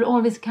 they were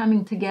always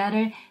coming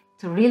together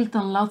to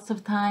Rilton lots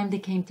of time. They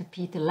came to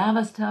Peter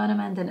Lava's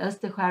tournament and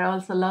Österskär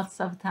also lots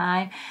of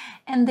time.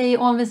 And they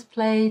always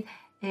played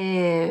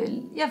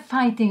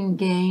fighting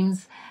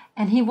games.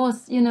 And he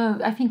was,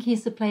 I think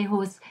he's a player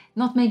who is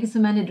not making so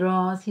many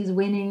draws. He's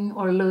winning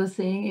or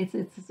losing.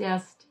 It's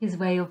just his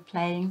way of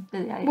playing.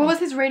 What was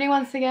his rating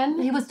once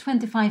again? He was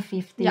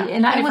 25-50,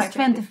 and I was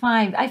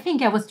 25. I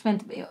think I was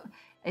 20,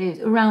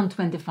 around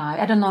 25.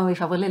 I don't know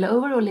if I was a little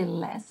over or a little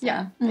less.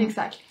 Yeah,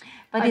 exactly.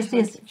 But this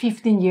is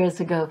 15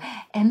 years ago.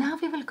 And now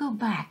we will go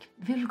back.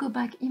 We will go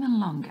back even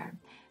longer.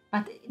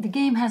 But the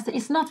game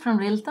it's not from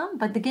Rilton,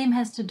 but the game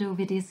has to do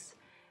with this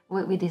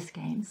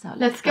game. So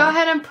let's go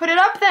ahead and put it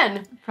up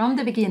then. From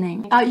the beginning.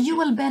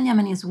 Joel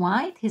Benjamin is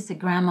white. He's a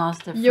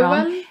grandmaster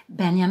from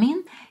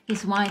Benjamin.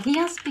 He's white. He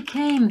just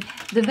became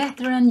the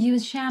veteran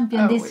youth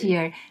champion this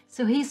year.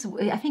 So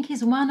I think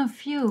he's one of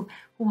few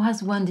who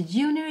has won the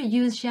junior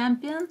youth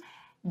champion,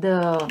 the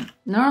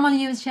normal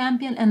youth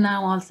champion, and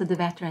now also the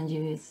veteran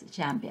youth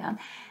champion.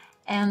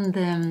 And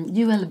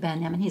Joel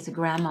Benjamin, he's a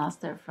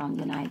grandmaster from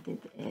the United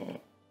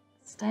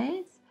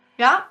States.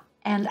 Yeah.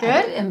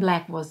 And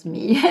black was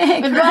me.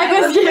 And black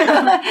was you.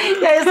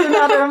 Yes,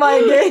 another of my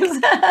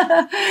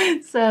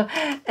games. So,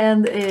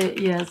 and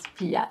yes,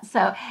 Pia.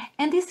 So,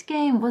 and this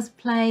game was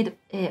played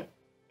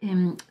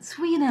in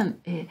Sweden.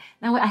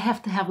 Now I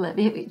have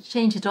to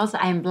change it also.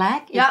 I am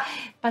black. Yeah.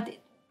 But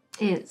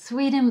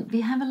Sweden,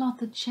 we have a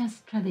lot of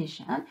chess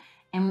tradition.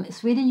 And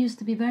Sweden used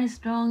to be very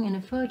strong in the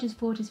 30s,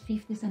 40s,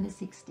 50s, and the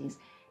 60s.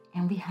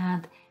 And we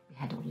had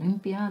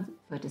Olympiad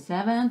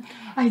 37.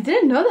 I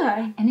didn't know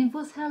that. And it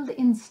was held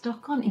in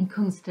Stockholm in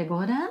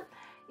Kungsträdgården.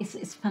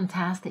 It's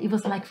fantastic. It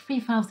was like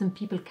 3,000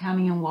 people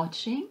coming and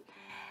watching.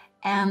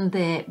 And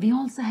we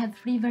also had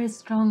 3 very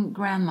strong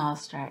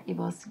grandmasters. It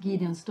was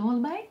Gideon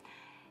Ståhlberg,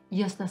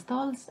 Gösta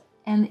Stolz,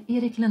 and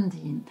Erik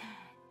Lundin.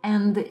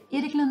 And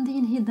Erik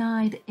Lundin, he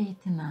died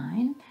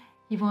 89.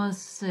 He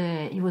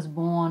was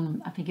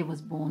born, I think he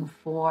was born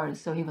 4,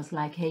 so he was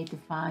like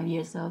 85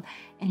 years old.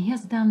 And he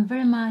has done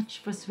very much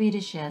for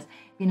Swedish chess,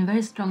 been a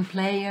very strong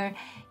player.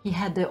 He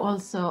had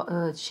also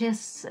a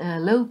chess,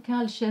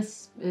 local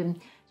chess,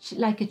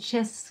 like a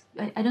chess,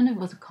 I don't know if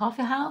it was a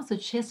coffee house, a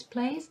chess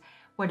place,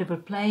 where they were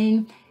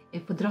playing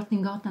på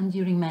Drottninggatan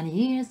during many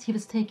years. He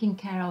was taking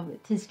care of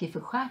Tidskrift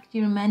för Schack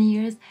during many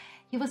years.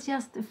 He was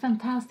just a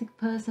fantastic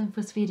person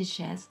for Swedish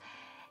chess.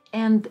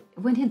 And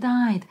when he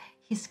died,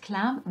 his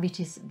club, which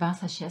is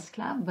Vasa Chess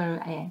Club,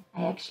 where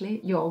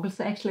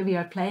we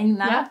are playing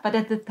now, yeah. But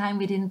at the time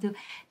we didn't do,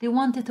 they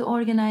wanted to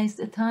organize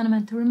a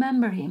tournament to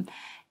remember him.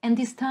 And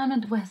this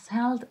tournament was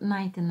held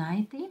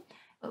 1990.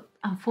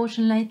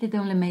 Unfortunately, they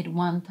only made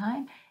one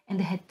time, and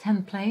they had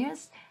 10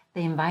 players.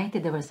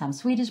 There were some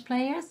Swedish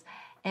players.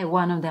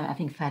 One of them, I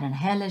think, Ferran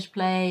Hellers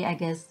play, I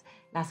guess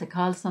Lasse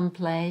Karlsson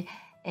play.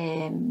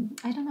 I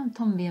don't know,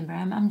 Tom Weber,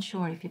 I'm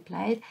sure if he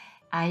played.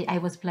 I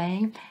was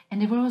playing, and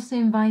they were also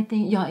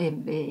inviting,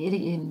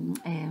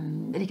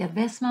 Richard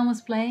Westman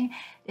was playing,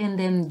 and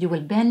then Joel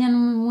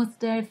Benjamin was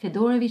there,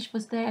 Fedorovich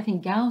was there, I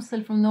think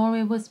Gausel from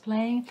Norway was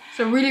playing.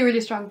 So really,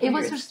 really strong players. It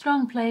was for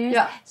strong players,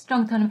 yeah.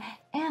 Strong tournament.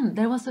 And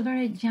there was a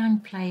very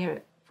young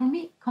player, for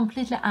me,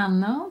 completely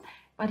unknown,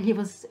 but he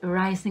was a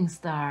rising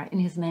star, and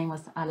his name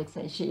was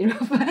Alexei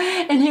Shirov.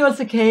 And he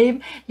also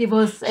came. He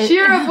was...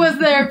 Shirov was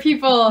there,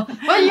 people!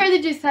 What year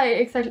did you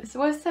say exactly? So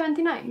was it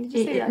 79? Did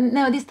you say that?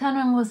 No, this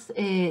tournament was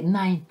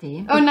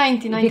 90. Oh,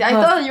 90. I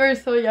thought you were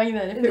so young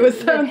then, if it was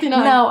 79.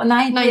 No,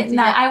 90.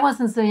 No, I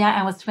wasn't so young.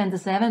 I was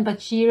 27, but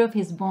Shirov,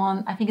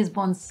 I think he's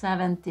born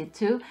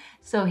 72.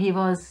 So he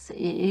was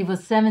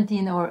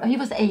 17 or he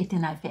was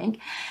 18, I think.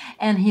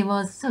 And he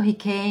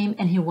came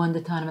and he won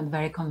the tournament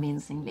very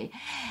convincingly.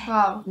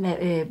 Wow.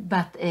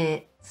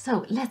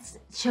 So let's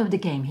show the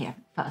game here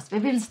first. We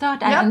will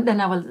start, and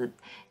then I will,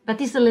 but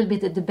this is a little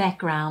bit the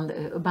background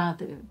about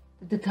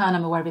the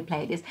tournament where we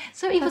played this.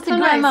 So it was a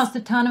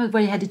grandmaster tournament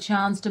where you had the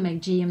chance to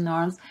make GM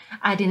norms.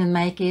 I didn't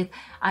make it.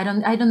 I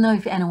don't know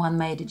if anyone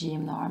made a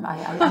GM norm.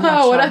 I'm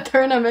not sure. What a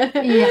tournament!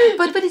 Yeah,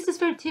 but this is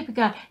very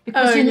typical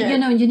because you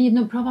know you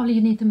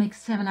need to make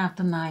 7 out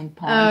of 9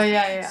 points. Oh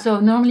yeah.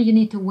 So normally you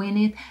need to win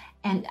it,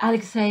 and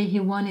Alexei, he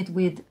won it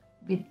with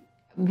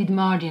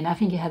margin. I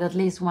think he had at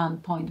least 1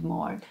 point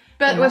more.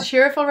 But was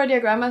Shirov already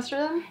a grandmaster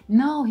then?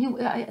 No,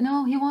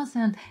 he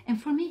wasn't.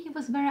 And for me, he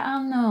was very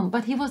unknown.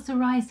 But he was a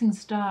rising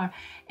star.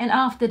 And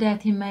after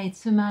that, he made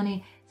so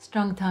many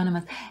strong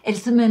tournaments and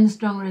so many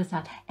strong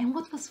results. And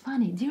what was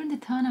funny, during the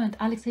tournament,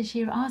 Alexei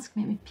Shirov asked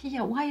me,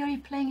 Pia, why are you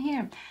playing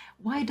here?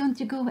 Why don't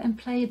you go and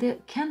play the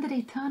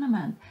candidate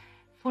tournament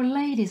for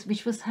ladies,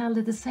 which was held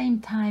at the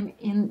same time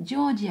in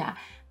Georgia?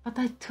 But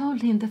I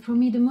told him that for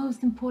me the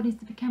most important is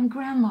to become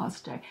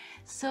grandmaster.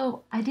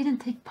 So I didn't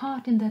take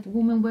part in that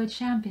Women World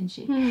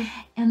Championship.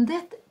 And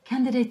that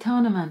candidate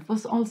tournament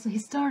was also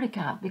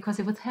historical because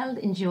it was held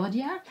in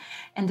Georgia,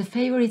 and the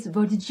favorites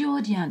were the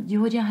Georgian.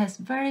 Georgia has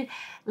very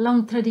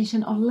long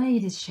tradition of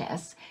ladies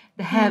chess.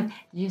 They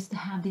used to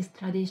have this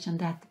tradition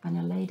that when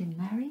a lady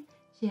marries,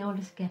 she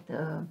always get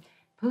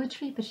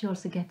poetry, but she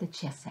also get a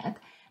chess set.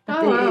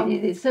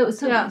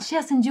 So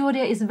chess in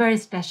Georgia is very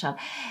special.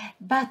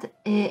 But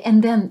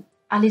and then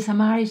Alisa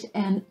Maric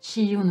and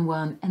Chi Yun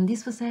won, and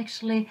this was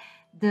actually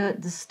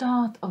the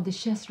start of the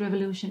chess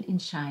revolution in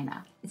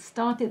China. It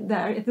started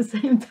there at the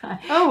same time.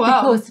 Oh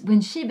wow! Because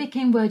when she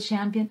became world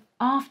champion,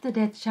 after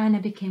that China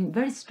became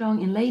very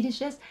strong in ladies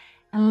chess,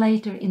 and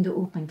later in the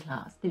open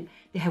class.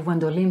 They have won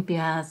the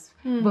Olympiads.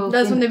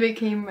 That's when they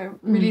became a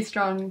really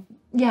strong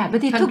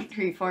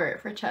country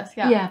for chess.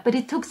 Yeah, but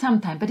it took some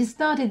time. But it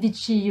started with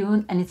Chi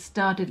Yun, and it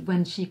started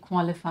when she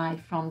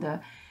qualified from the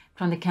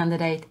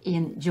candidate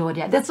in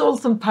Georgia. That's all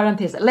some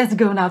parentheses. Let's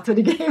go now to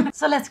the game.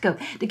 So let's go.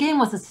 The game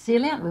was a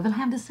Sicilian. We will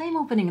have the same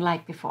opening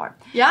like before.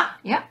 Yeah.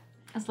 Yeah.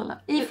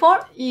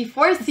 E4.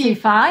 E4,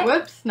 C5.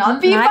 Whoops,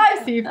 not B5,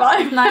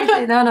 C5.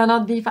 No,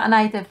 not B5.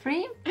 Knight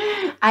F3.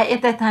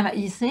 At that time,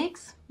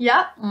 E6.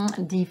 Yeah.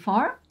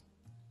 D4.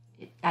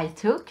 I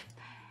took.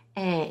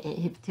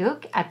 He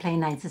took. I play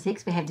Knight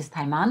C6. We have this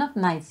time on up.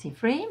 Knight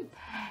C3.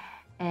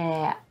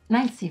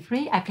 Knight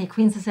C3. I play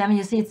Queen C7.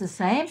 You see, it's the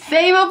same.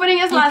 Same opening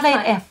as last time.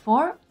 He played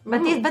F4.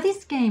 But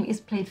this game is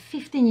played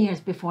 15 years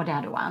before the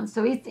other one.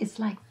 So it's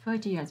like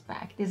 30 years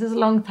back. This is a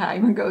long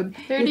time ago.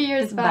 30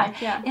 years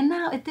back, yeah. And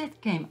now at that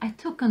game, I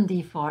took on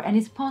D4. And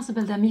it's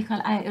possible that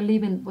Michael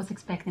Olivin was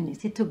expecting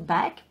this. He took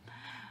back.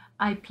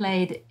 I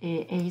played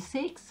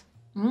A6.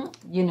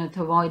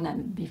 To avoid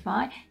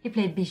B5. He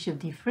played Bishop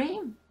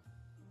D3.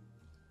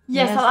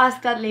 Yes, I'll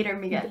ask that later,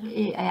 Miguel.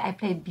 I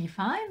played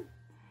b5.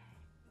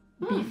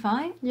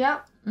 b5. Yeah.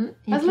 I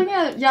was looking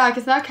at,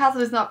 because that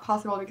castle is not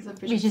possible because of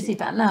bishop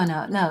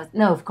c5.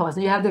 No, of course.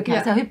 You have the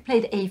castle. So he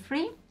played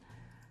a3.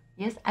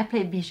 Yes, I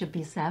played bishop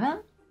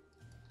b7.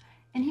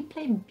 And he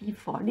played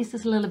b4. This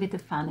is a little bit a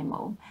funny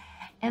move.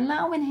 And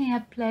now when he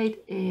had played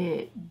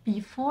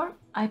b4,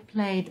 I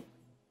played,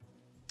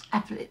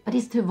 but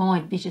it's to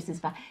avoid bishop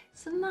c5.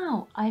 So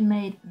now I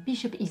made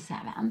bishop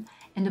e7.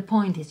 And the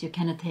point is you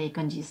cannot take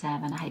on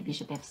g7, high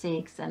bishop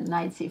f6, and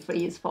knight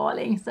c3 is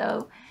falling.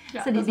 So,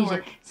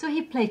 so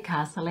he played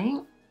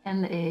castling.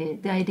 And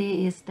the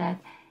idea is that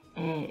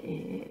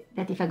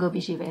that if I go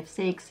bishop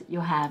f6, you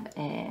have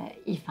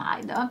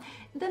e5. No?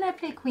 Then I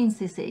play queen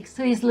c6.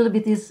 So it's a little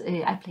bit this,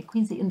 I play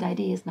queen c6, and the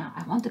idea is now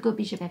I want to go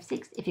bishop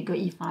f6. If you go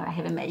e5, I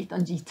have a mate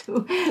on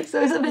g2.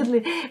 So it's a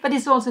bit, but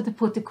it's also to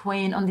put the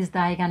queen on this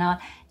diagonal.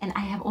 And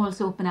I have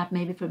also opened up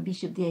maybe for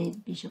bishop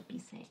d8, bishop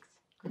b6.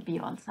 Could be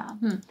also.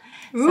 Ooh!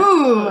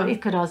 So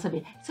it could also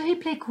be. So he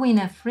played queen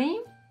f3.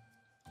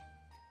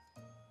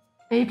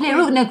 He played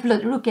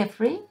rook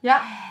f3.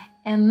 Yeah.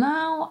 And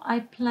now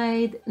I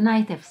played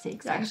knight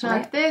f6. Actually,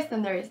 like this,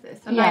 and there is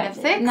this. So knight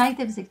f6. Knight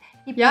f6.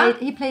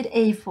 He played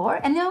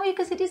a4, and now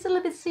because it is a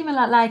little bit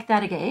similar like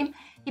that game,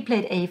 he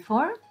played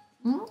a4.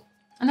 No,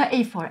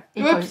 a4.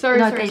 Oops, sorry.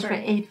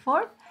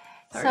 a4.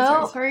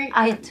 Sorry.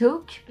 I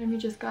took. Let me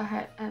just go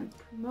ahead and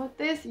promote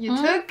this. You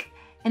took.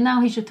 And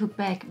now he should took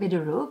back with the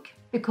rook,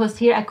 because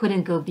here I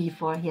couldn't go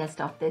b4. He has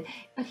stopped it,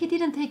 but he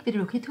didn't take with the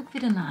rook. He took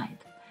with the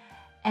knight,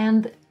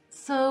 and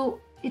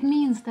so it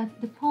means that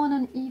the pawn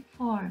on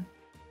e4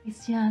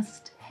 is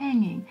just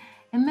hanging.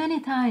 And many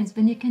times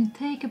when you can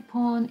take a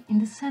pawn in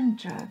the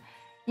center,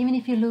 even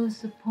if you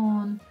lose a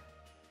pawn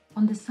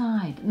on the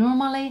side,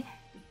 normally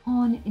the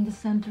pawn in the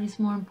center is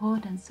more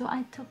important. So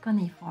I took on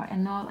e4,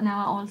 and now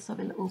I also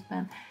will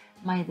open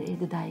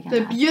the diagonal.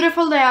 The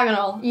beautiful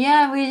diagonal.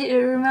 Yeah, we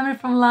remember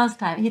from last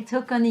time. He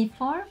took on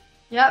e4.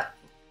 Yep.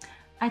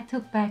 I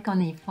took back on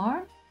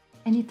e4,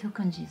 and he took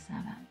on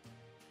g7.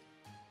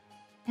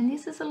 And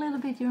this is a little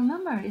bit, you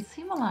remember, it's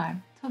similar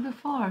to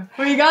before.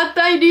 We got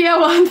the idea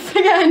once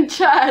again,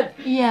 chat.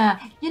 Yeah,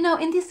 you know,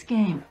 in this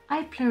game,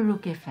 I play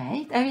rook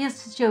f8. I will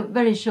just show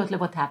very shortly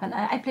what happened.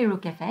 I play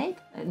rook f8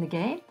 in the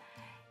game.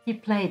 He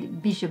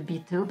played bishop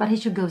b2, but he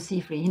should go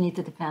c3. He needs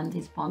to defend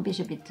his pawn.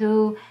 Bishop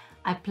b2.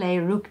 I play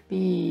rook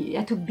b...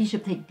 I took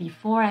bishop take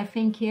b4, I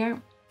think,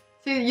 here.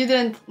 So you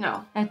didn't...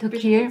 No. I took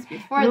bishop here.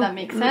 b4, that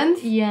makes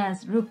sense.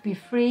 Yes, rook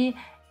b3.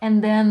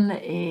 And then,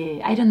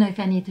 I don't know if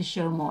I need to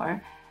show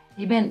more.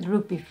 He went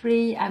rook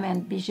b3, I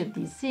went bishop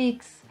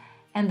d6,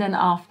 and then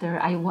after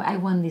I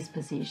won this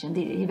position.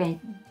 He went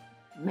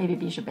maybe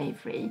bishop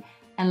a3,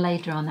 and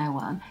later on I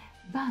won.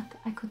 But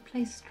I could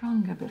play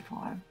stronger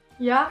before.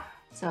 Yeah.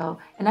 So,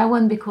 and I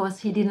won because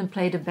he didn't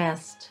play the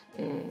best.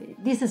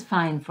 This is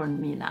fine for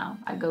me now.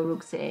 I go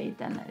rook c8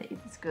 and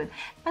it's good.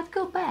 But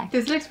go back.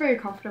 This looks very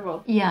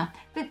comfortable. Yeah,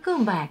 but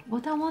go back.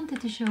 What I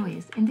wanted to show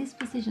is, in this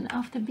position,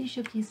 after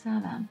bishop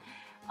g7,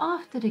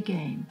 after the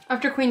game,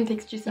 after queen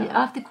takes g7,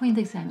 after queen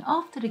takes 7,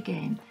 after the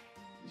game,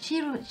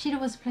 Shiro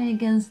was playing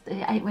against.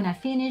 When I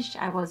finished,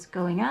 I was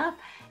going up,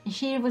 and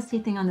Shiro was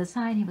sitting on the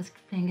side. He was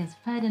playing against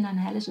Ferdinand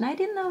Hellish, and I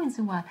didn't know him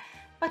so well.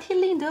 But he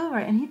leaned over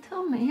and he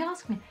told me. He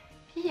asked me,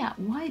 "Pia,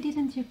 why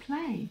didn't you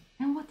play?"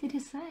 And what did he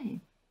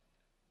say?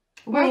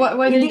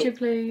 Why didn't you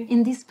play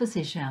in this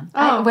position?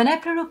 Oh. When I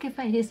played rook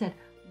f8, he said,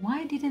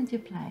 "Why didn't you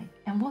play?"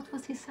 And what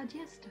was his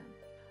suggestion?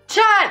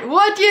 Chat,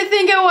 what do you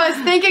think it was?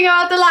 Thinking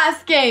about the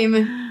last game.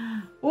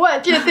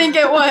 What do you think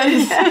it was?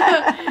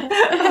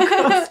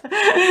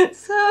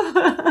 So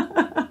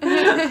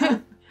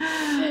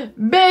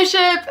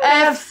Bishop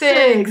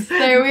f6.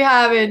 There we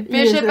have it.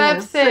 Bishop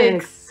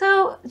f6.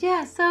 So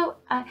yeah, so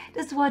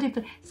that's what he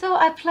played. So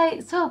I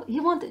played. So he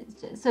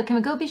wanted. So can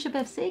we go bishop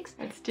f6?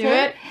 Let's do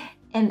it.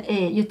 And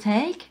you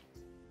take,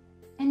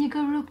 and you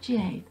go rook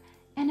g8.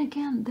 And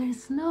again, there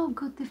is no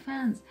good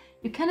defense.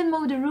 You cannot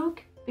move the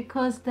rook.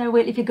 Because there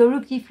will, if you go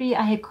rook g3,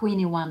 I have queen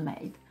e1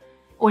 mate.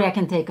 Or I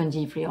can take on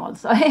g3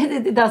 also.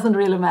 It doesn't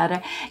really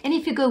matter. And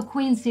if you go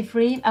queen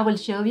c3, I will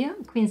show you.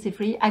 Queen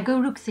c3, I go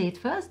rook c8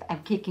 first.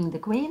 I'm kicking the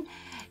queen.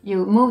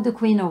 You move the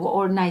queen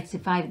or knight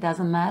c5, it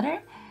doesn't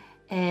matter.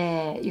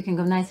 You can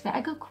go knight c5.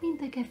 I go queen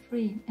take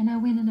f3 and I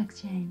win an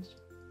exchange.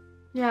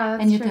 Yeah,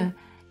 that's true.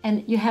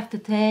 And you have to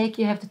take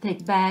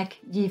back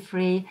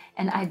g3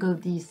 and I go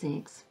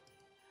d6.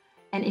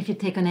 And if you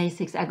take on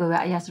a6,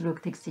 I just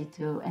rook takes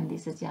c2, and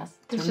this is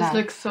just This just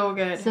looks so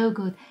good. So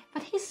good.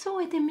 But he saw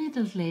it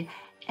immediately.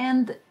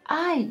 And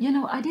I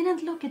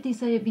didn't look at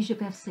this bishop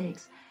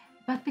f6.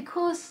 But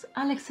because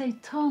Alexei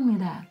told me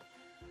that,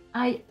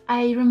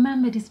 I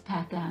remember this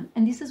pattern.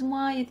 And this is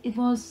why it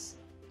was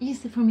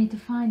easy for me to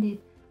find it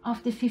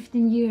after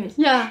 15 years.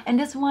 Yeah. And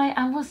that's why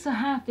I was so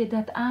happy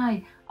that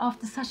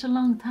after such a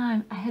long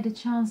time, I had a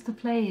chance to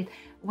play it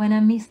when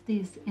I missed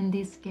this in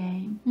this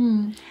game.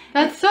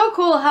 That's so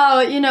cool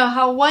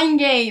how one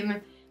game,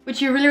 which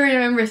you really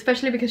remember,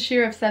 especially because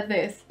Shirov said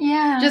this,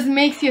 just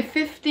makes you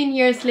 15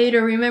 years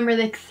later remember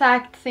the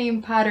exact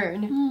same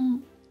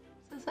pattern.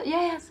 So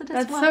yeah. So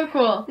That's why, so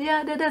cool.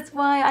 Yeah, that's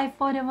why I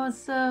thought it was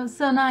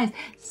so nice.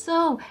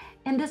 So,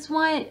 and that's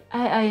why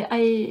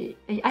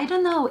I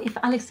don't know if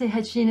Alexei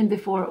had seen it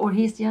before, or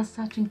he's just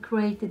such a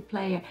creative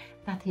player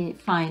that he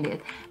find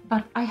it.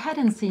 But I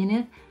hadn't seen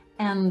it,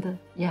 and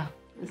yeah,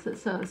 so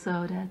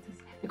that is,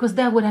 because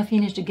that would have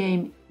finished the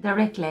game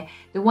directly.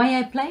 The way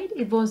I played,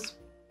 it was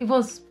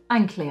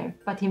unclear,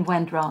 but he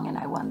went wrong, and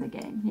I won the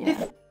game.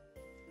 Yeah.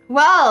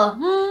 Well,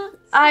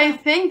 I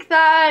think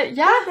that,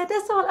 yeah.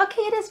 That's all.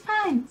 Okay, it is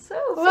fine. So,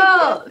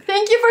 well,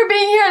 thank you for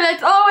being here.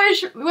 Let's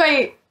always,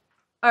 wait.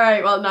 All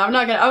right, well, no, I'm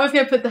not gonna, I was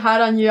gonna put the hat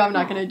on you. I'm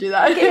not gonna do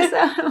that. Okay, so.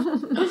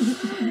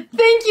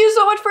 Thank you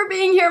so much for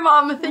being here,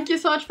 Mom. Thank you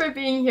so much for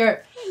being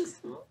here.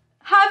 Thanks.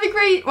 Have a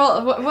great,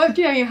 well, what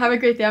do you mean, have a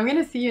great day? I'm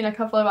gonna see you in a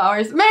couple of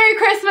hours. Merry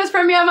Christmas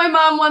from me and my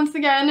mom once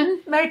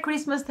again. Merry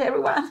Christmas to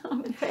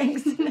everyone.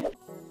 Thanks.